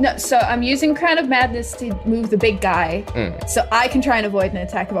 No, so I'm using Crown of Madness to move the big guy, so I can try and avoid an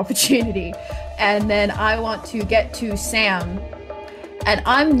attack of opportunity. And then I want to get to Sam, and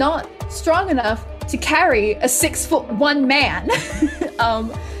I'm not strong enough to carry a 6'1" man.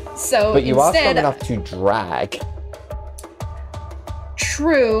 So but you instead, are strong enough to drag.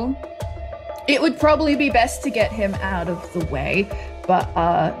 True. It would probably be best to get him out of the way, but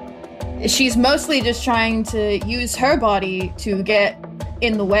she's mostly just trying to use her body to get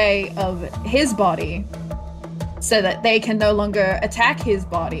in the way of his body so that they can no longer attack his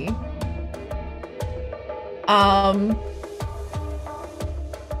body.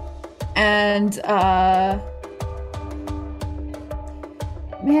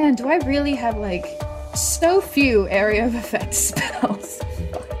 Man, do I really have, like, so few area of effect spells?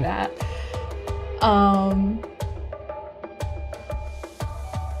 Fuck that.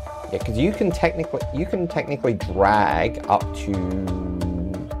 Yeah, because you can technically drag up to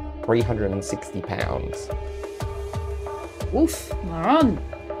 360 pounds. Oof, Maron.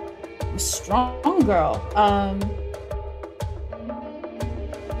 I'm a strong girl.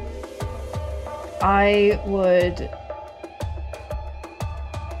 I would...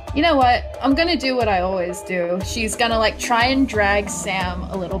 You know what? I'm gonna do what I always do. She's gonna, like, try and drag Sam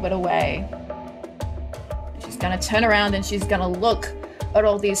a little bit away. She's gonna turn around and she's gonna look at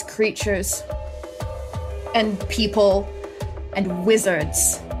all these creatures and people and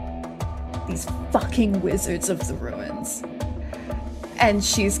wizards. These fucking wizards of the ruins. And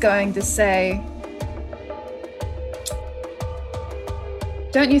she's going to say,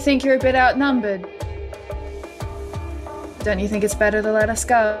 "Don't you think you're a bit outnumbered? Don't you think it's better to let us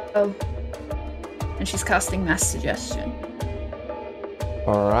go?" And she's casting Mass Suggestion.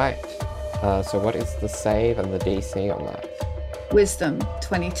 Alright. So what is the save and the DC on that? Wisdom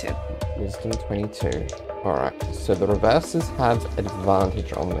 22. Wisdom 22. Alright, so the reverses have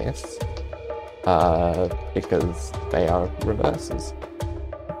advantage on this. Because they are reverses.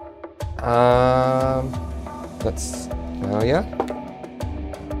 That's failure.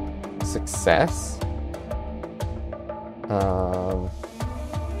 Success.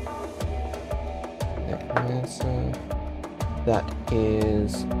 Necromancer. That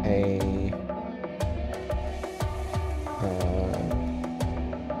is a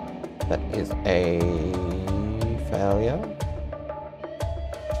failure.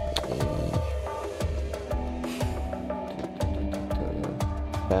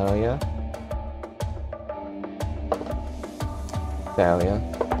 Failure. Failure.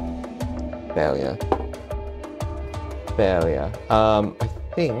 Failure. Failure. I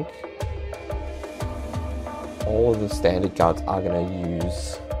think all of the standard guards are going to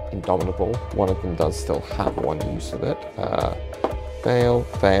use Indomitable. One of them does still have one use of it. Fail,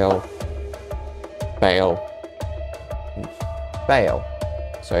 fail, fail, fail.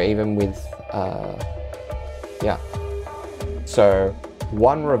 So even with, yeah. So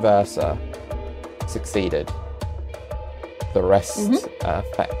one reverser succeeded. The rest,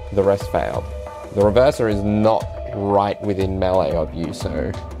 the rest failed. The reverser is not right within melee of you,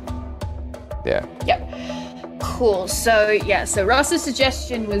 so yeah. Yep. Cool. So Ross's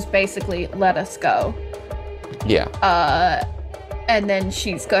suggestion was basically let us go. Yeah. And then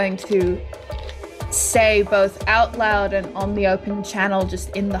she's going to say both out loud and on the open channel, just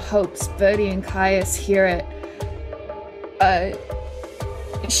in the hopes Verdi and Caius hear it.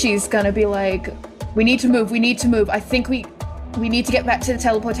 She's gonna be like, we need to move. I think we need to get back to the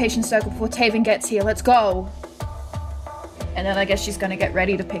teleportation circle before Taven gets here. Let's go. And then I guess she's gonna get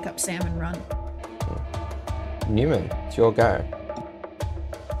ready to pick up Sam and run. Newman, it's your go.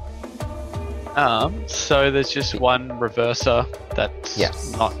 So there's just one reverser that's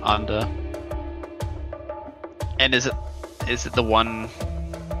not under. And is it the one?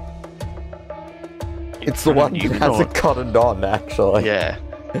 It's the one that hasn't gotten on, actually. Yeah.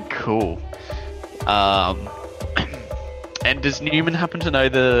 Cool. And does Newman happen to know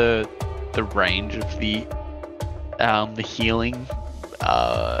the range of the healing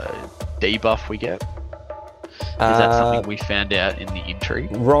debuff we get? Is that something we found out in the intrigue?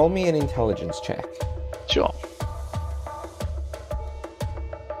 Roll me an intelligence check. Sure.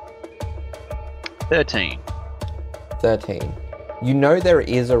 13. You know there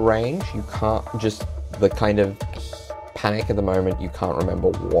is a range. You can't just the kind of panic at the moment. You can't remember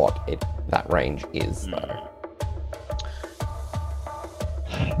what that range is though.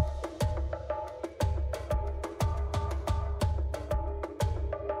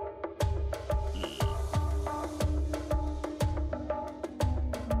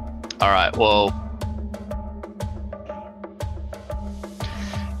 Alright, well,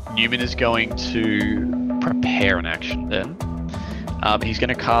 Newman is going to prepare an action then. He's going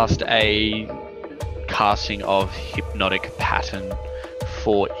to cast a casting of Hypnotic Pattern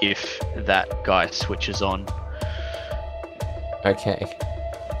for if that guy switches on. Okay.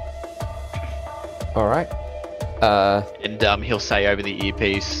 Alright. And he'll say over the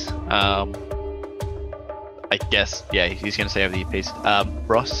earpiece, I guess, yeah, he's going to say over the earpiece,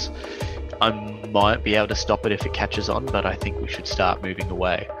 Ross, I might be able to stop it if it catches on, but I think we should start moving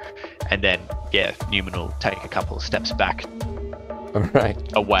away. And then, yeah, Newman will take a couple of steps back. Alright.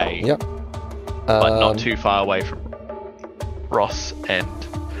 Away. Yep. But not too far away from Ross and...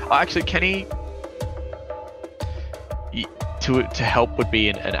 Oh, actually, can he... To help would be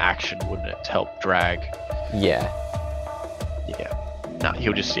an action, wouldn't it? To help drag. Yeah. Yeah. No,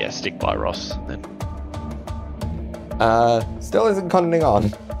 he'll just, stick by Ross then. Still isn't cottoning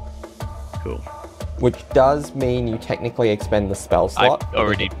on. Cool. Which does mean you technically expend the spell slot. I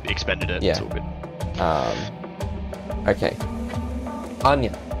already expended it. Yeah. It's all good. Okay.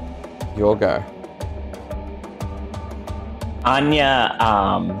 Anya, your go. Anya,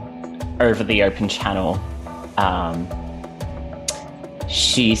 over the open channel,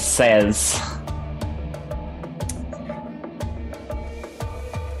 she says,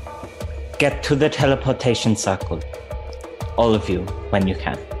 "Get to the teleportation circle, all of you, when you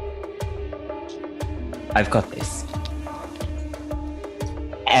can. I've got this."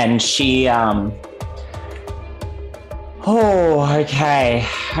 And she,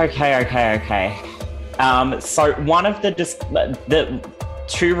 So one of the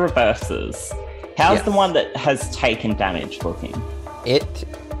two reverses. How's Yes. the one that has taken damage looking? It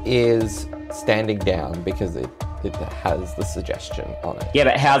is standing down because it has the suggestion on it. Yeah,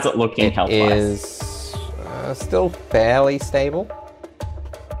 but how's it looking It health-wise? is still fairly stable.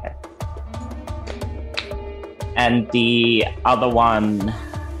 And the other one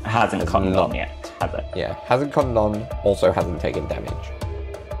hasn't Has cottoned not. on yet, has it? Yeah, hasn't cottoned on, also hasn't taken damage.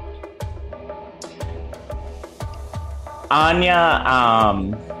 Anya,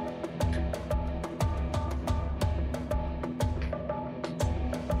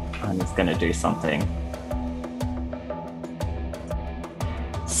 Anya's gonna do something.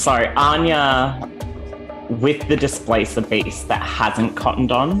 So Anya, with the Displacer Beast that hasn't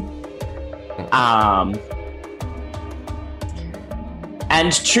cottoned on,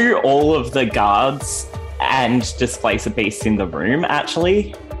 and to all of the guards and Displacer Beasts in the room,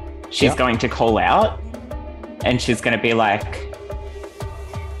 actually, she's Yeah. going to call out. And she's going to be like,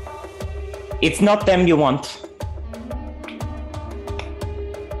 it's not them you want.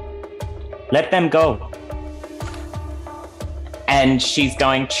 Let them go. And she's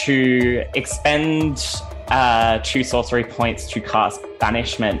going to expend 2 sorcery points to cast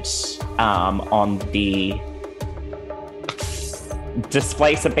Banishment on the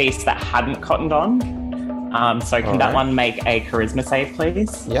Displacer Beast that hadn't cottoned on. So can that Alright. one make a Charisma save,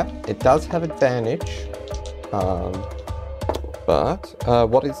 please? Yeah, it does have advantage. But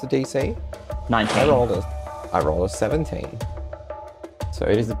what is the DC? 19. I rolled a 17. So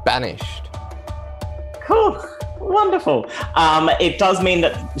it is banished. Cool. Wonderful. It does mean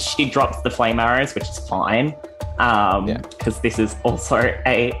that she drops the flame arrows, which is fine. Because this is also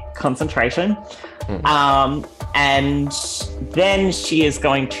a concentration. And then she is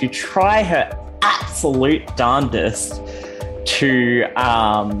going to try her absolute darndest to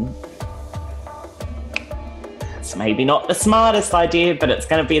it's maybe not the smartest idea, but it's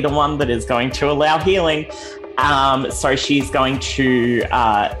going to be the one that is going to allow healing. So she's going to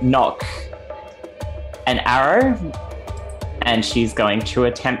knock an arrow, and she's going to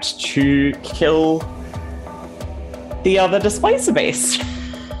attempt to kill the other Displacer Beast.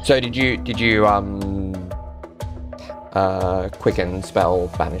 So did you quicken spell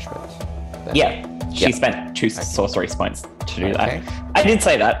banishment? then? Yeah, she Yeah. spent 2 sorcery points to do Okay. that. I did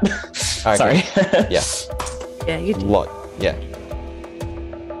say that. Sorry. Yeah. Yeah, you do. Lot. Yeah.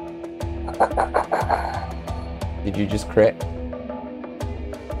 Did you just crit?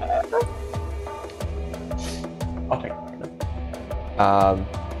 I'll take it.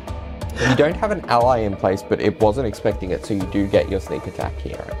 You don't have an ally in place, but it wasn't expecting it, so you do get your sneak attack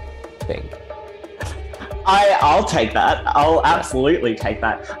here, I think. I'll take that. I'll absolutely take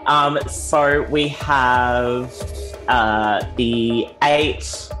that. So we have the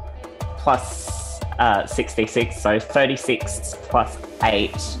 8 plus 66, so 36 plus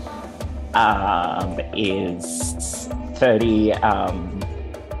 8 is 30.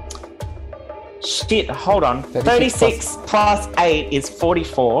 Shit, hold on. 36 plus 8 is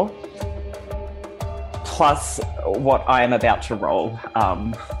 44. Plus what I am about to roll.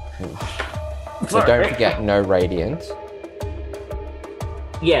 So don't forget, no radiant.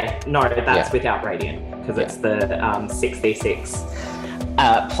 Yeah, no, that's Yeah. without Radiant, because it's the 6d6.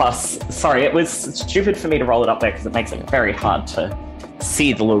 Plus, sorry, it was stupid for me to roll it up there because it makes it very hard to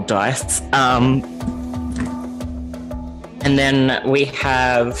see the little dice. And then we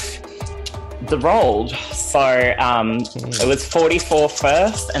have the rolled. So it was 44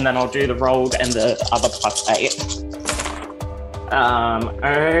 first, and then I'll do the rolled and the other plus 8.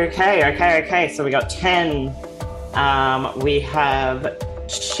 Okay. So we got 10. We have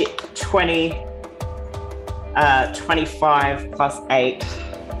 20. 25 plus 8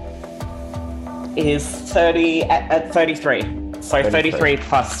 is 30 at 33. So 33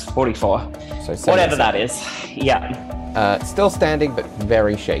 plus 44. So Whatever 77. that is. Yeah, Still standing, but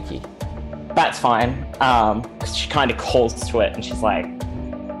very shaky. that's fine. 'Cause she kind of calls to it and she's like,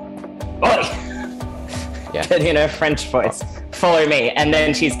 "Oi!" Yeah. But in her French voice, "Follow me." And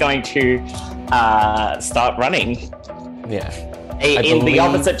then she's going to start running Yeah. in the believe-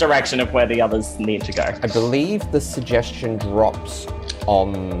 opposite direction of where the others need to go. I believe the suggestion drops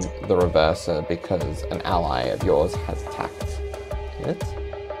on the reverser because an ally of yours has attacked it.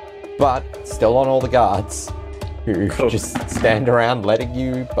 But still on all the guards who Cool. just stand around letting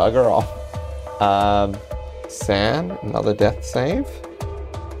you bugger off. Sam, another death save.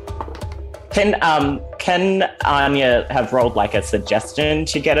 Can Anya have rolled like a suggestion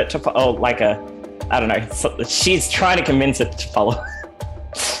to get it to follow, like a, I don't know, she's trying to convince it to follow.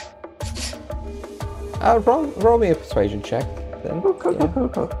 Roll me a persuasion check then.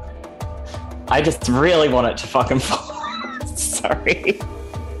 Yeah. I just really want it to fucking fall. Sorry.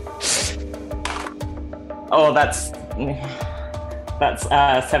 Oh, that's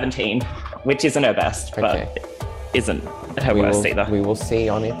 17, which isn't her best, Okay. but isn't her worst either. We will see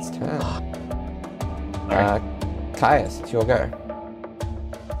on its turn. Caius, it's your go.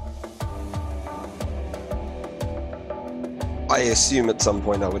 I assume at some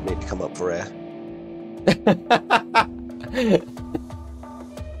point I would need to come up for air.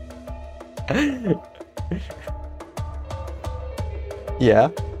 Yeah.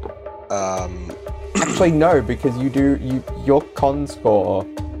 Actually, No, because your con score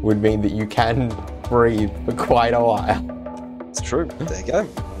would mean that you can breathe for quite a while. it's true. There you go.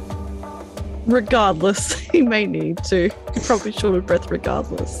 Regardless, he may need to. He's probably short of breath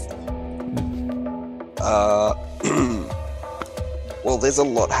regardless. Well, there's a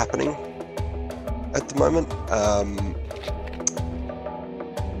lot happening at the moment.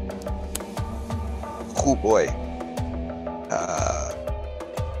 Oh boy.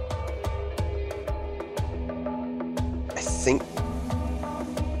 I think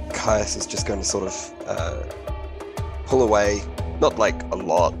Caius is just going to sort of pull away, not like a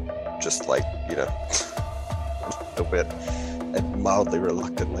lot, just like, a little bit, and mildly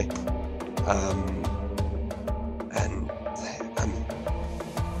reluctantly.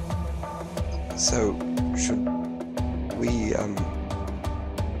 So, should we,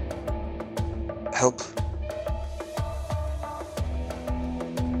 help?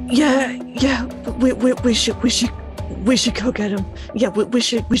 Yeah, we should go get him. Yeah, we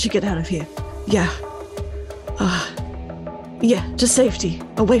should get out of here. Yeah. Yeah, to safety,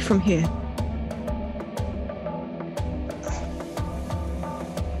 away from here.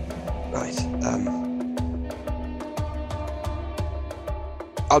 Right,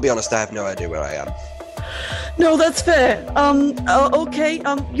 I'll be honest, I have no idea where I am. No, that's fair. Okay,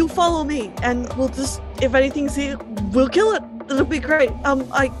 you follow me, and we'll just, if anything's here, we'll kill it. It'll be great.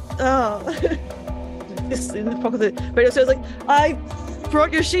 This in the pocket of the radio, so I was like, I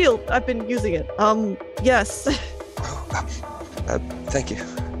brought your shield. I've been using it. Yes. Oh, thank you.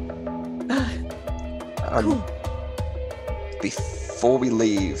 Cool. Before we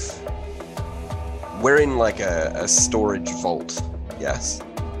leave, we're in like a storage vault, yes?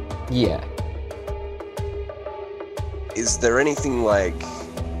 Yeah. Is there anything like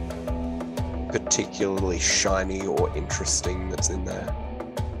particularly shiny or interesting that's in there?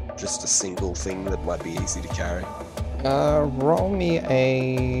 Just a single thing that might be easy to carry? Roll me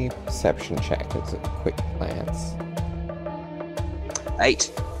a perception check as a quick glance.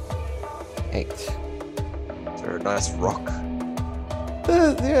 8. 8. Is there a nice rock?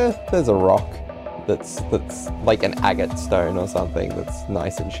 There's a rock that's like an agate stone or something that's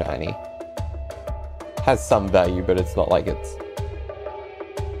nice and shiny. Has some value, but it's not like it's...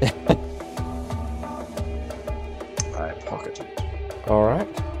 I pocket it. Alright.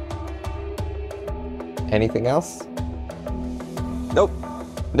 Anything else? Nope.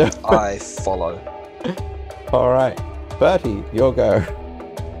 No. I follow. Alright. Bertie, your go.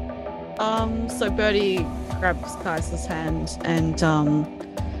 So Birdie grabs Kaiser's hand and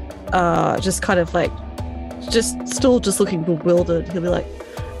just kind of like still looking bewildered. He'll be like,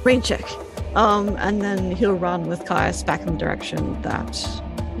 rain check. And then he'll run with Caius back in the direction that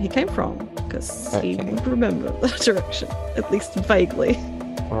he came from, because he Okay. would remember that direction, at least vaguely.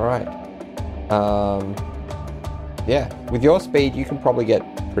 Alright. Yeah. With your speed, you can probably get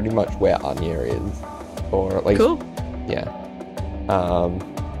pretty much where Anya is. Or at least... Cool. Yeah.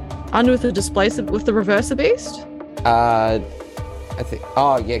 Under with the with the reverser beast? I think...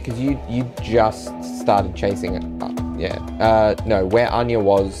 Oh, yeah, because you just started chasing it up. Yeah. No, where Anya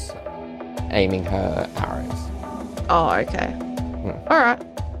was aiming her arrows. Oh, okay. Alright.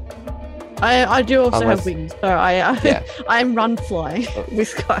 I do also Unless- have wings, so I I'm run flying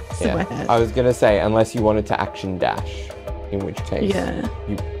with Kaius in my hand. I was gonna say, unless you wanted to action dash, in which case... Yeah.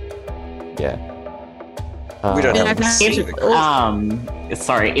 Yeah. We don't Yeah, have I to see can- the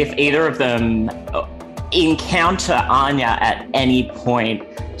Sorry, if either of them encounter Anya at any point,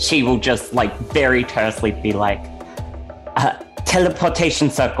 she will just like very tersely be like, teleportation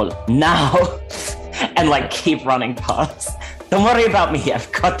circle now, and like keep running past. Don't worry about me, I've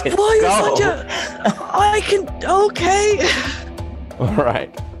got it. Why Go. you such a... I can... Okay.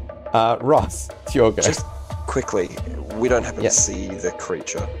 Alright. Ross, it's your go. Just quickly, we don't happen Yeah. to see the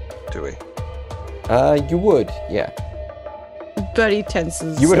creature, do we? You would, yeah. Birdie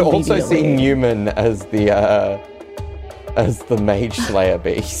tenses. You would also see immediately. Newman as the Mage Slayer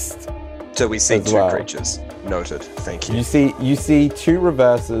beast. So we see As two well. creatures. Noted. Thank you. You see two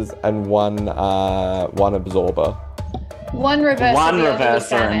reverses and one absorber. One reverser, One the other was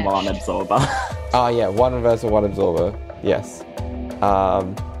reverser and banished. one absorber. Oh yeah, one reverser, one absorber. Yes.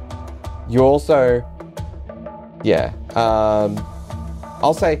 You also, yeah.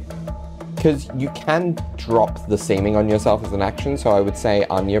 I'll say, because you can drop the seeming on yourself as an action, so I would say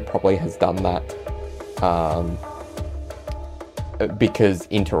Anya probably has done that. Because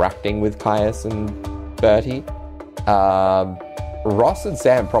interacting with Caius and Bertie. Ross and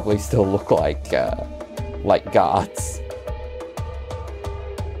Sam probably still look like guards.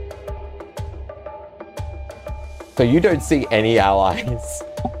 So you don't see any allies.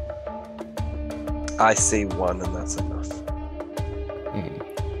 I see one, and that's enough.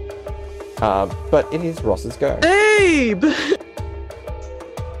 But it is Ross's go. Abe!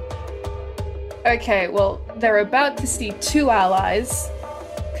 Okay, well, they're about to see two allies.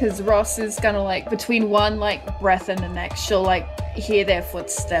 Because Ross is gonna, like, between one, like, breath and the next, she'll, like, hear their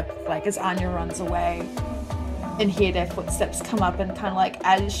footsteps, like, as Anya runs away. And hear their footsteps come up, and kind of, like,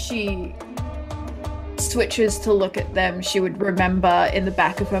 as she switches to look at them, she would remember in the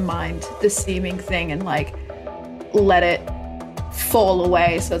back of her mind the seeming thing and, like, let it fall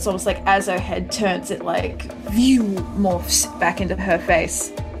away. So it's almost like as her head turns, it, like, morphs back into her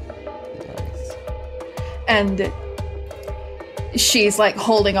face. Nice. And she's like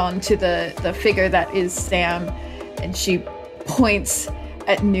holding on to the figure that is Sam, and she points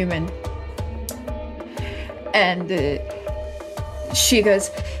at Newman. And she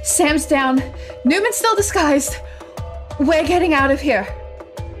goes, Sam's down, Newman's still disguised, we're getting out of here.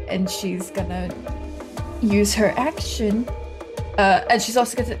 And she's gonna use her action. And she's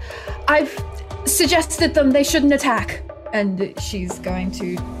also gonna, I've suggested them, they shouldn't attack. And she's going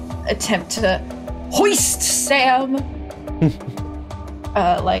to attempt to hoist Sam.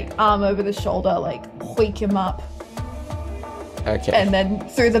 Like arm over the shoulder, like hoik him up. Okay. And then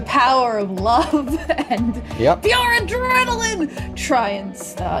through the power of love and Yep. pure adrenaline, try and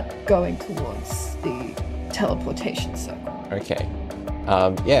start going towards the teleportation circle. Okay.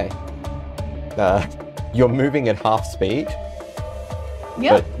 Yeah. You're moving at half speed,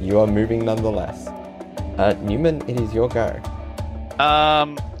 Yep. but you are moving nonetheless. Newman, it is your go.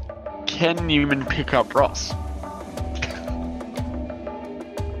 Can Newman pick up Ross?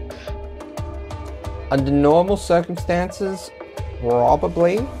 Under normal circumstances,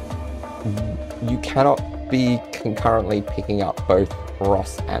 probably. You cannot be concurrently picking up both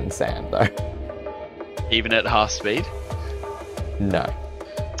Ross and Sam, though. Even at half speed? No.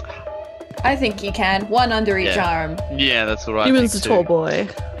 I think you can. One under each Yeah. arm. Yeah, that's what I Newman's a think tall too. boy.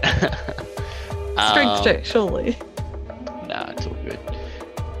 Strength Um, check, surely. Nah, it's all good.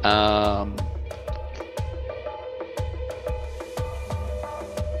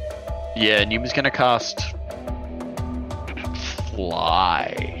 Yeah, Newman's gonna cast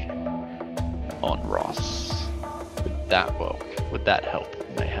Fly on Ross. Would that work? Would that help,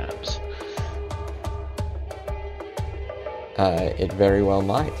 mayhaps? It very well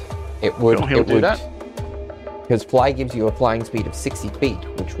might. It would. He'll it do would, that. Because fly gives you a flying speed of 60 feet,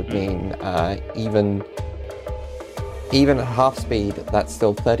 which would mean even at half speed, that's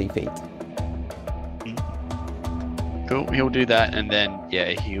still 30 feet. Cool, he'll do that, and then, yeah,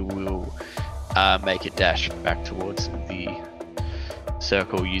 he will make a dash back towards the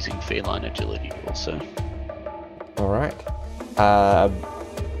circle using feline agility also. All right. All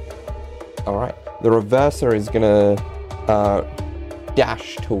right. The reverser is gonna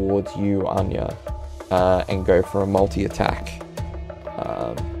dash towards you, Anya, and go for a multi-attack.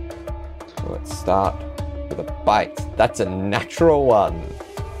 Let's start with a bite. That's a natural one.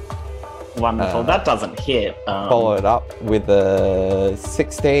 Wonderful. That doesn't hit. Followed up with a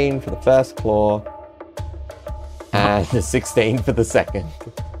 16 for the first claw, and a 16 for the second.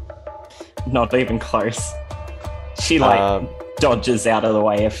 Not even close. She dodges out of the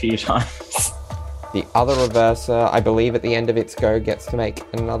way a few times. The other reverser, I believe at the end of its go, gets to make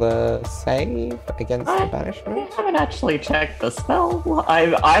another save against the I banishment. haven't actually checked the spell.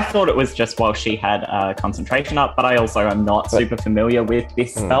 I thought it was just while she had concentration up, but I also am not super familiar with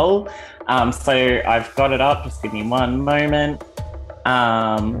this spell. So I've got it up. Just give me one moment.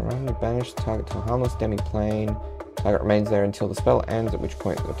 Run the banished target to a harmless demi-plane. Target remains there until the spell ends, at which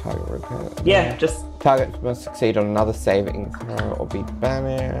point the target will repair. Yeah, just Target must succeed on another saving throw or be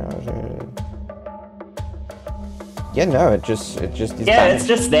banished. Yeah, no, it just is yeah, banished. it's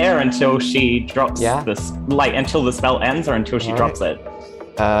just there until she drops Yeah. this, like until the spell ends or until she Alright. drops it.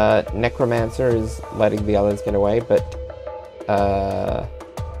 Necromancer is letting the others get away, but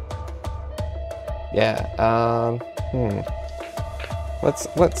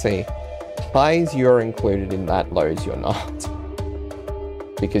let's see. Highs, you're included in that. Lows, you're not,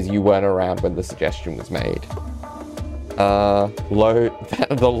 because you weren't around when the suggestion was made. Low,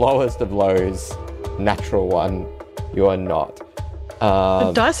 the lowest of lows, natural one. You are not.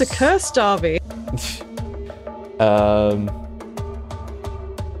 The dice are cursed, Darby.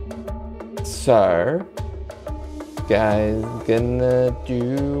 So, guys, gonna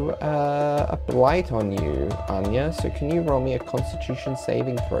do a blight on you, Anya. So, can you roll me a Constitution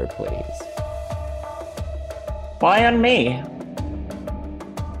saving throw, please? Why on me?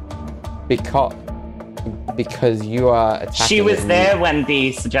 Because you are attacking. She was there when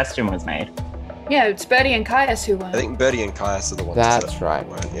the suggestion was made. Yeah, it's Bertie and Caius who won. I think Bertie and Caius are the ones. That's that right.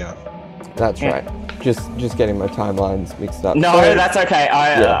 weren't, yeah. That's Yeah. right. Just getting my timelines mixed up. No, So, that's okay.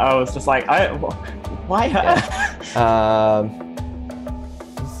 I was just like, why her?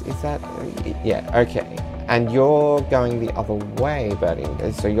 Is that? Yeah. Okay. And you're going the other way, Bertie.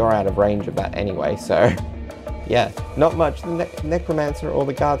 So you're out of range of that anyway. So, yeah, not much the necromancer or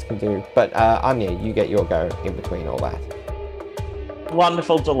the guards can do. But Anya, you get your go in between all that.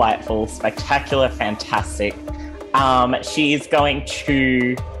 Wonderful, delightful, spectacular, fantastic. She's going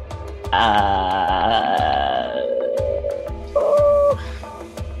to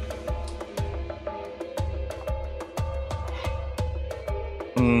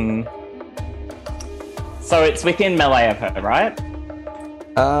So it's within melee of her, right?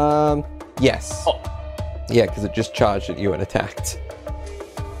 Yes. Oh. Yeah, because it just charged at you and attacked.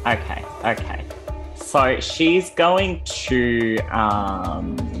 Okay. So she's going to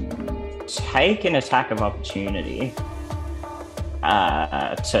take an attack of opportunity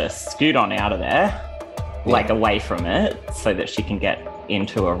to scoot on out of there, like away from it, so that she can get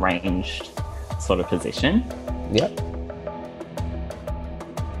into a ranged sort of position. Yep.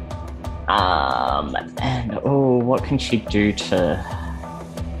 And what can she do to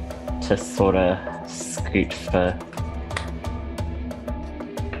sort of scoot for?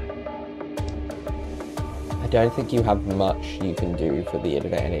 I don't think you have much you can do for the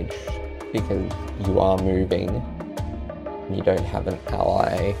advantage because you are moving. And you don't have an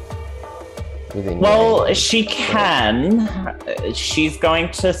ally within. Well, range. she can. She's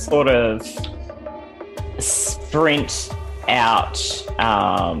going to sort of sprint out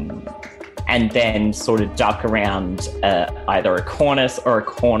and then sort of duck around either a cornice or a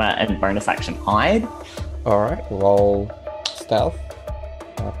corner and bonus action hide. All right, roll stealth.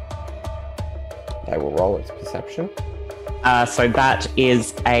 They will roll its perception. So that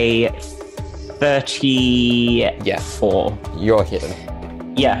is a 34. You're hidden.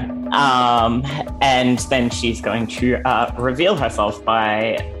 Yeah. And then she's going to reveal herself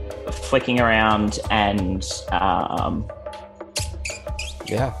by flicking around and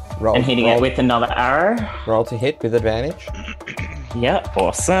Roll. and hitting roll, it with another arrow. roll to hit with advantage. Yeah,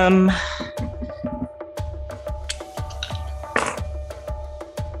 awesome.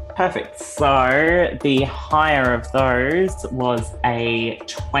 Perfect. So the higher of those was a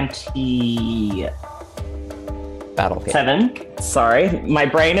 27. Battle hit. Sorry, my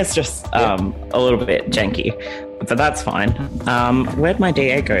brain is just a little bit janky, but that's fine. Where'd my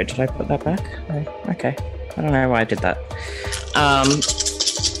DA go? Did I put that back? Okay. I don't know why I did that.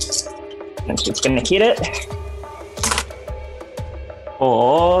 And she's gonna hit it.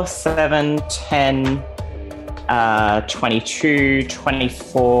 4, 7, 10, 22,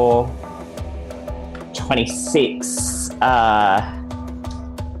 24, 26,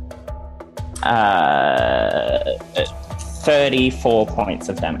 34 points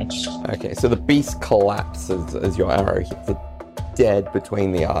of damage. Okay, so the beast collapses as your arrow hits it dead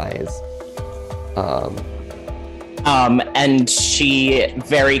between the eyes. And she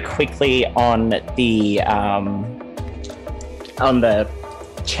very quickly on the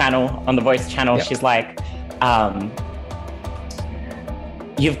channel, on the voice channel, Yep. she's like,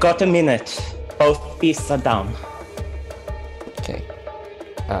 "You've got a minute. Both beasts are down. Okay.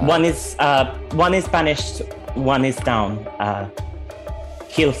 One is banished. One is down.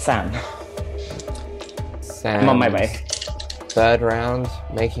 Heal Sam. I'm on my way." Third round,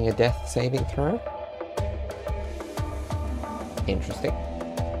 making a death saving throw. Interesting.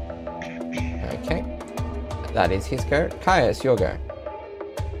 Okay. That is his go. Caius, your go.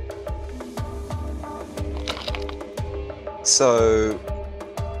 So,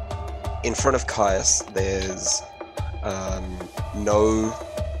 in front of Caius, there's no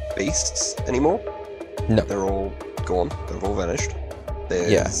beasts anymore. No. They're all gone. They've all vanished.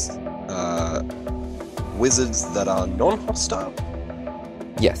 There's wizards that are non-hostile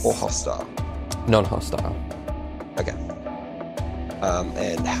Yes. or hostile. Non-hostile. Okay.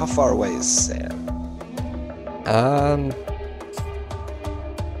 And how far away is Sam?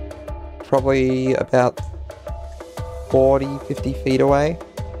 Probably about 40, 50 feet away.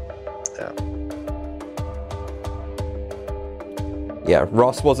 Yeah. Yeah,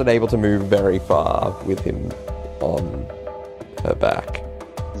 Ross wasn't able to move very far with him on her back.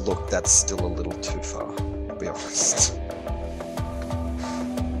 Look, that's still a little too far, to be honest.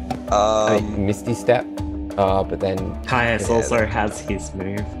 I mean, Misty Step, but then... Caius Yeah. also has his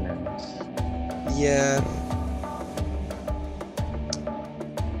movement. Yeah.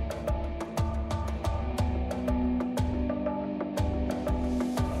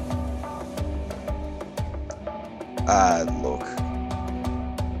 Look.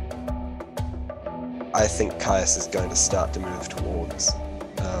 I think Caius is going to start to move towards.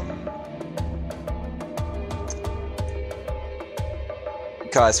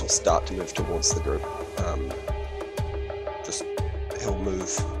 Caius will start to move towards the group. Just he'll move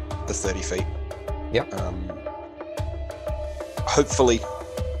the 30 feet. Yep. Hopefully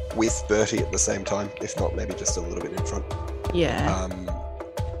with Bertie at the same time, if not maybe just a little bit in front. Yeah.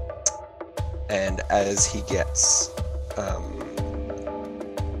 And as he gets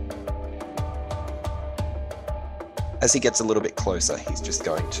a little bit closer, he's just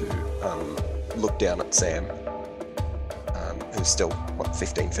going to look down at Sam, who's still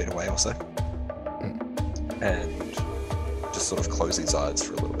 15 feet away or so, and just sort of close his eyes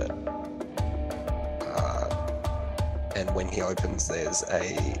for a little bit. And when he opens, there's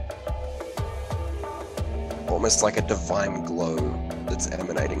almost like a divine glow that's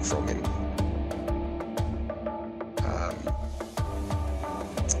emanating from him.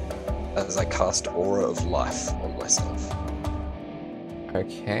 As I cast Aura of Life on myself.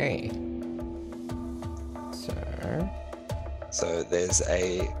 Okay. So there's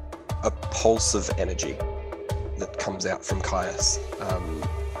a pulse of energy that comes out from Caius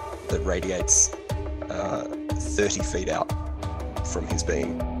that radiates 30 feet out from his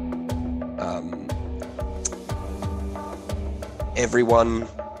being. Everyone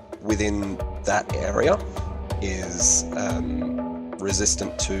within that area is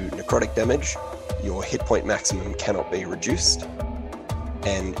resistant to necrotic damage. Your hit point maximum cannot be reduced,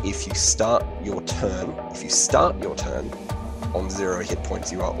 and if you start your turn on 0 hit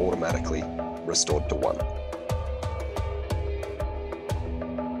points, you are automatically restored to 1.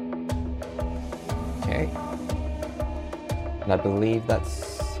 Okay. And I believe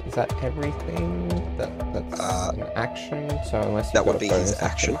is that everything? That's an action. So unless you've That got would a be bonus his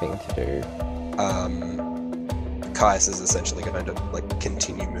action. thing to do. Caius is essentially going to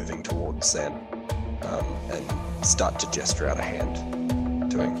continue moving towards Sam and start to gesture out a hand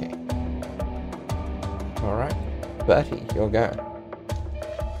to him. Okay. All right, Bertie, your go.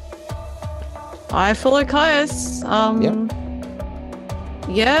 I follow Caius. Yep.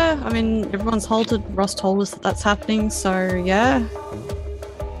 Yeah, I mean, everyone's halted. Ross told us that that's happening, so yeah.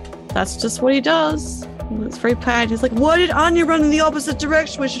 That's just what he does. It's very bad. He's like, why did Anya run in the opposite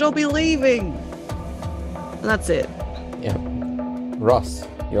direction? We should all be leaving. And that's it. Yeah. Ross,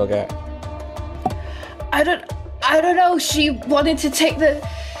 your go. I don't know. She wanted to take the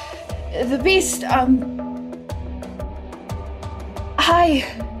beast. Hi.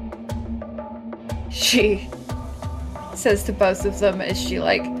 She says to both of them as she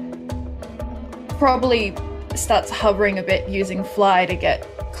probably starts hovering a bit using fly to get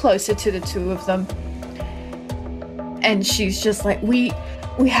closer to the two of them. And she's just like, we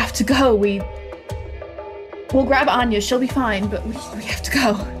have to go. We'll grab Anya. She'll be fine, but we have to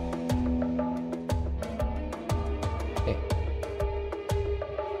go. Okay.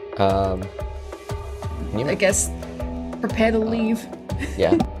 I guess prepare to leave.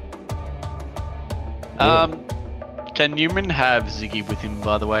 Yeah. Can Newman have Ziggy with him,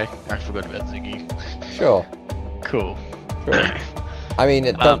 by the way? I forgot about Ziggy. Sure. Cool. Sure. I mean,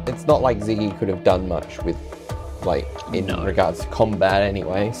 it's not like Ziggy could have done much with, in regards to combat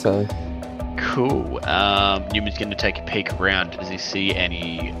anyway, so... Cool. Newman's going to take a peek around. Does he see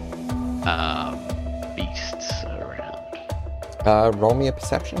any beasts around? Roll me a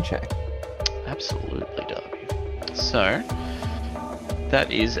perception check. Absolutely, Darby. So, that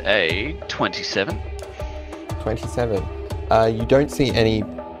is a 27. 27. You don't see any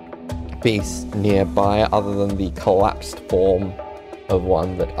beasts nearby other than the collapsed form of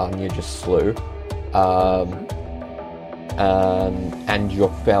one that Anya just slew. And you're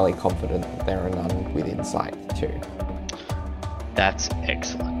fairly confident that there are none within sight too. That's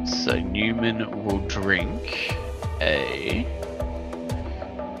excellent. So Newman will drink a...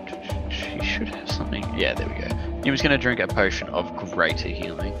 She should have something... Yeah, there we go. Newman's going to drink a potion of greater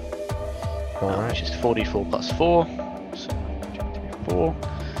healing. Alright. Which is 44 plus 4. So 2, 3, 4.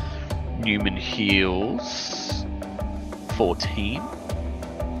 Newman heals 14.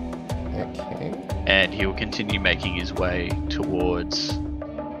 Okay. And he will continue making his way towards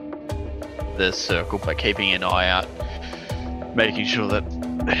the circle by keeping an eye out making sure that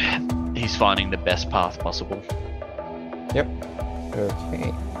he's finding the best path possible. Yep.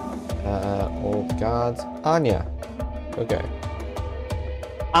 Okay. All guards. Anya. Okay.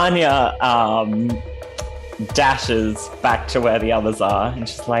 Anya dashes back to where the others are, and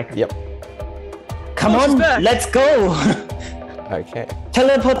she's like, Yep. "Come Oh, she's on, back." let's go." Okay.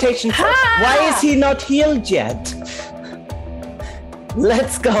 Teleportation first. Why is he not healed yet?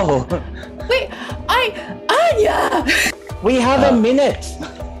 Let's go. Wait, Anya! We have a minute.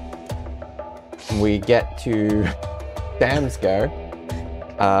 We get to Sam's go,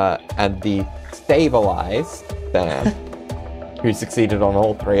 and the stabilized Sam, who succeeded on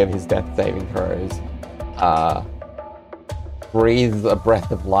all 3 of his death saving throws, breathes a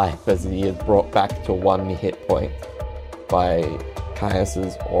breath of life as he is brought back to 1 hit point by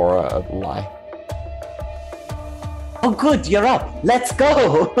Caius's aura of life. Oh, good, you're up. Let's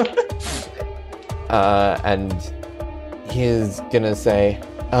go. And he's gonna say,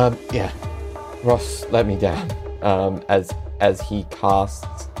 yeah, Ross, let me down. As he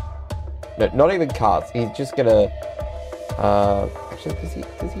casts, no, not even casts. He's just gonna. Actually,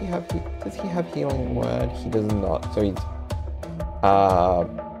 does he have healing word? He does not. So he's.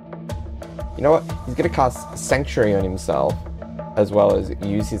 You know what? He's gonna cast Sanctuary on himself, as well as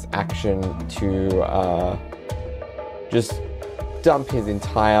use his action to just dump his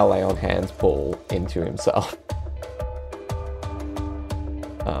entire Lay on Hands pool into himself.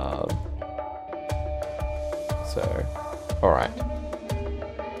 So, all right.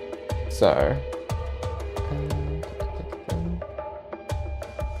 So,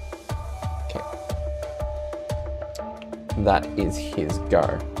 okay, that is his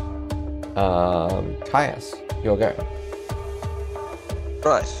go. Caius, your go.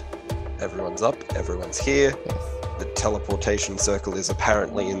 Right. Everyone's up, everyone's here. Yes. The teleportation circle is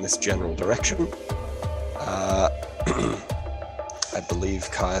apparently in this general direction. I believe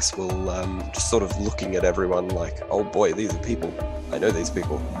Caius will just sort of looking at everyone like, oh boy, these are people. I know these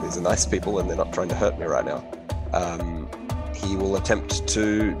people. These are nice people and they're not trying to hurt me right now. He will attempt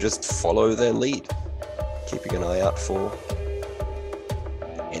to just follow their lead, keeping an eye out for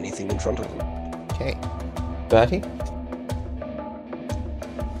anything in front of them. Okay, Bertie.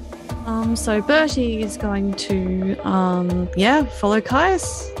 So Bertie is going to, follow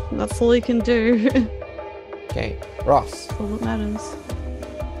Caius. That's all he can do. Okay, Ross. That's all that matters.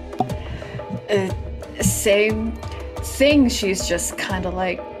 Same thing. She's just kind of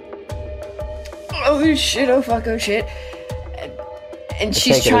like, oh shit, oh fuck, oh shit. And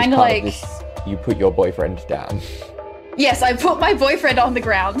she's Take it as trying to part of like. this, you put your boyfriend down. Yes, I put my boyfriend on the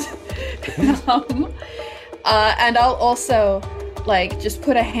ground. And I'll also like just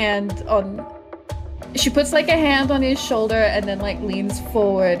put a hand on. She puts like a hand on his shoulder and then like leans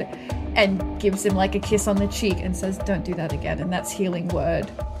forward and gives him like a kiss on the cheek and says, "Don't do that again." And that's healing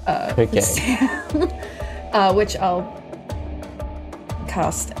word. Okay. For Sam, which I'll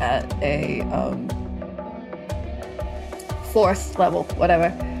cast at a 4th level,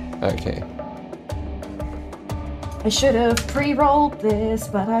 whatever. Okay. I should have pre-rolled this,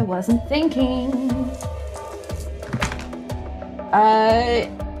 but I wasn't thinking.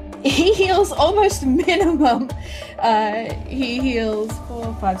 He heals almost minimum. He heals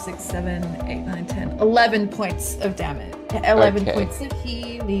 4, 5, 6, 7, 8, 9, 10, 11 points of damage. 11 Okay. points of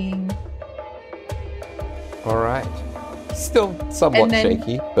healing. All right. Still somewhat And then-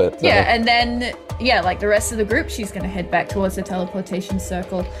 shaky, but Yeah, and then, like the rest of the group, she's going to head back towards the teleportation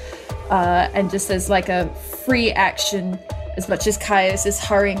circle. And just as like a free action, as much as Caius is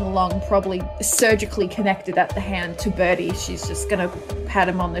hurrying along, probably surgically connected at the hand to Bertie, she's just going to pat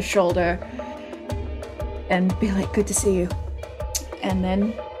him on the shoulder and be like, "Good to see you." And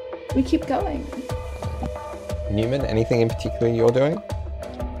then we keep going. Newman, anything in particular you're doing?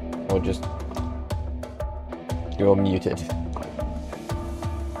 Or just... You're muted.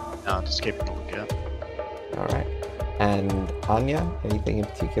 No, just keeping a lookout. Alright. And Anya, anything in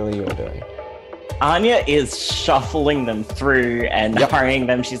particular you're doing? Anya is shuffling them through and Yep. hurrying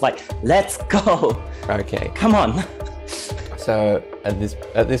them. She's like, "Let's go. Okay. Come on." So at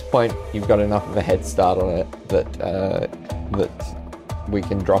this point, you've got enough of a head start on it that that we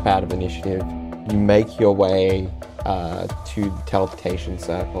can drop out of initiative. You make your way to the teleportation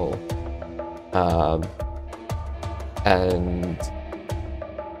circle, and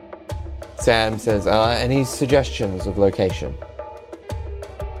Sam says, "Any suggestions of location?"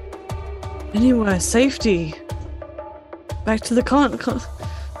 Anywhere, safety. Back to the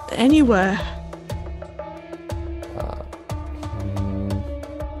anywhere.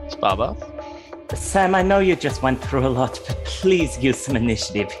 Baba. Sam, I know you just went through a lot, but please use some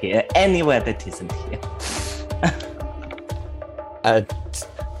initiative here. Anywhere that isn't here. And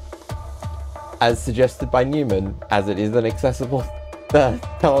as suggested by Newman, as it is an accessible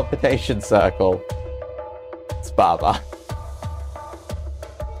teleportation circle, it's Baba.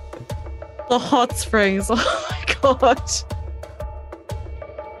 The hot springs. Oh my god.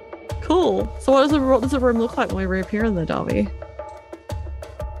 Cool. So what does the room look like when we reappear in the Derby?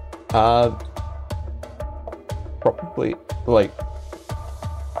 Probably like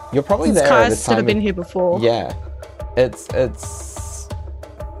you're probably Since there at the Kai's time. have been here before. Yeah, it's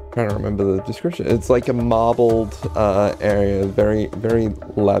trying to remember the description. It's like a marbled area, very very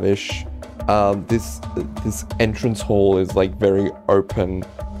lavish. This entrance hall is like very open,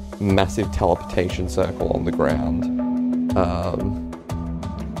 massive teleportation circle on the ground.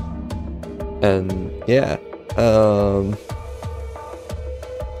 And yeah.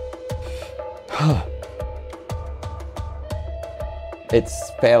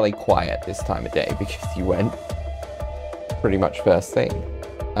 It's fairly quiet this time of day because you went pretty much first thing.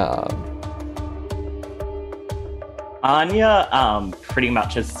 Anya, pretty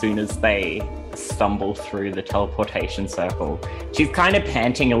much as soon as they stumble through the teleportation circle, she's kind of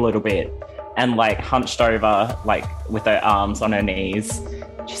panting a little bit and like hunched over, like with her arms on her knees,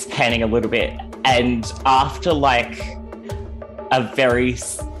 just panting a little bit. And after like a very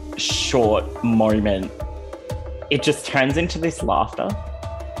short moment, it just turns into this laughter.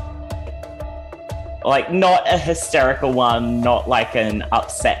 Like, not a hysterical one, not like an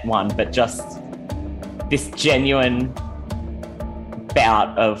upset one, but just this genuine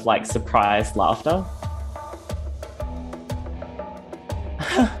bout of like surprised laughter.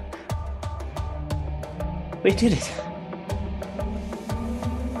 We did it.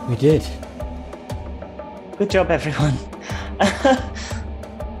 We did. Good job, everyone.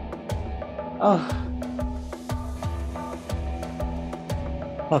 Oh.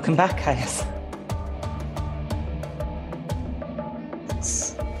 Welcome back, Caius.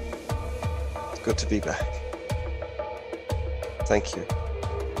 It's good to be back. Thank you.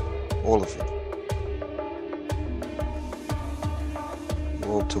 All of you.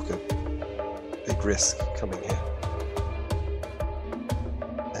 You all took a big risk coming here.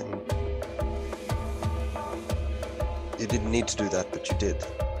 And you didn't need to do that, but you did.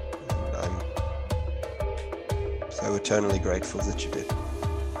 And I'm so eternally grateful that you did.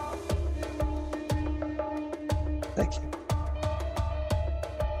 Thank you.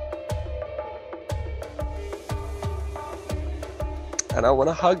 And I want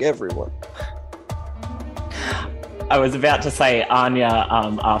to hug everyone. I was about to say, Anya,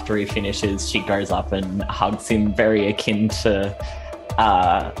 after he finishes, she goes up and hugs him, very akin to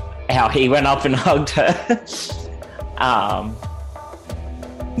how he went up and hugged her.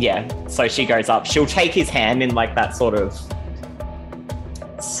 Yeah, so she goes up. She'll take his hand in like that sort of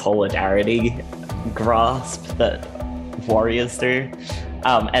solidarity grasp that warriors do,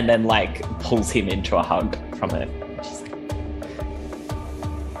 and then like pulls him into a hug from it. She's like,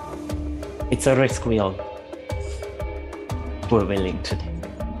 it's a risk we all were willing to take.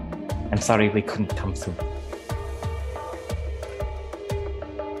 I'm sorry we couldn't come soon.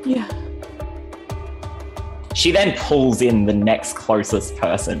 Yeah. She then pulls in the next closest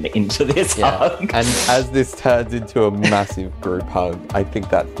person into this hug. And as this turns into a massive group hug, I think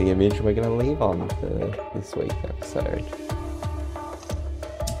that's the image we're going to leave on for this week's episode.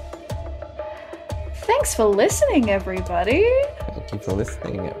 Thanks for listening, everybody. Thank you for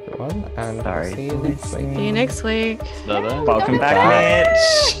listening, everyone, and Sorry I'll see you for next week. See you next week. Bye-bye. Welcome back,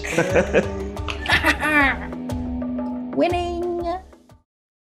 Mitch. Winning.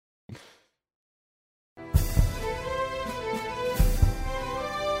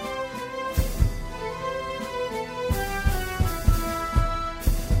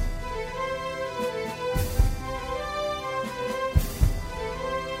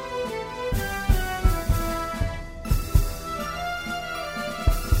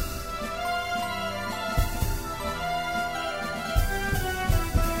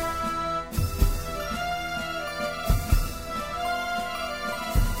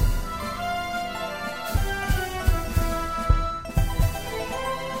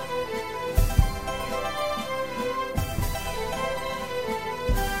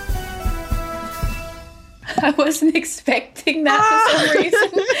 I wasn't expecting that for some reason.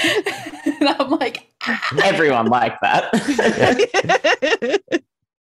 And I'm like, Everyone like that.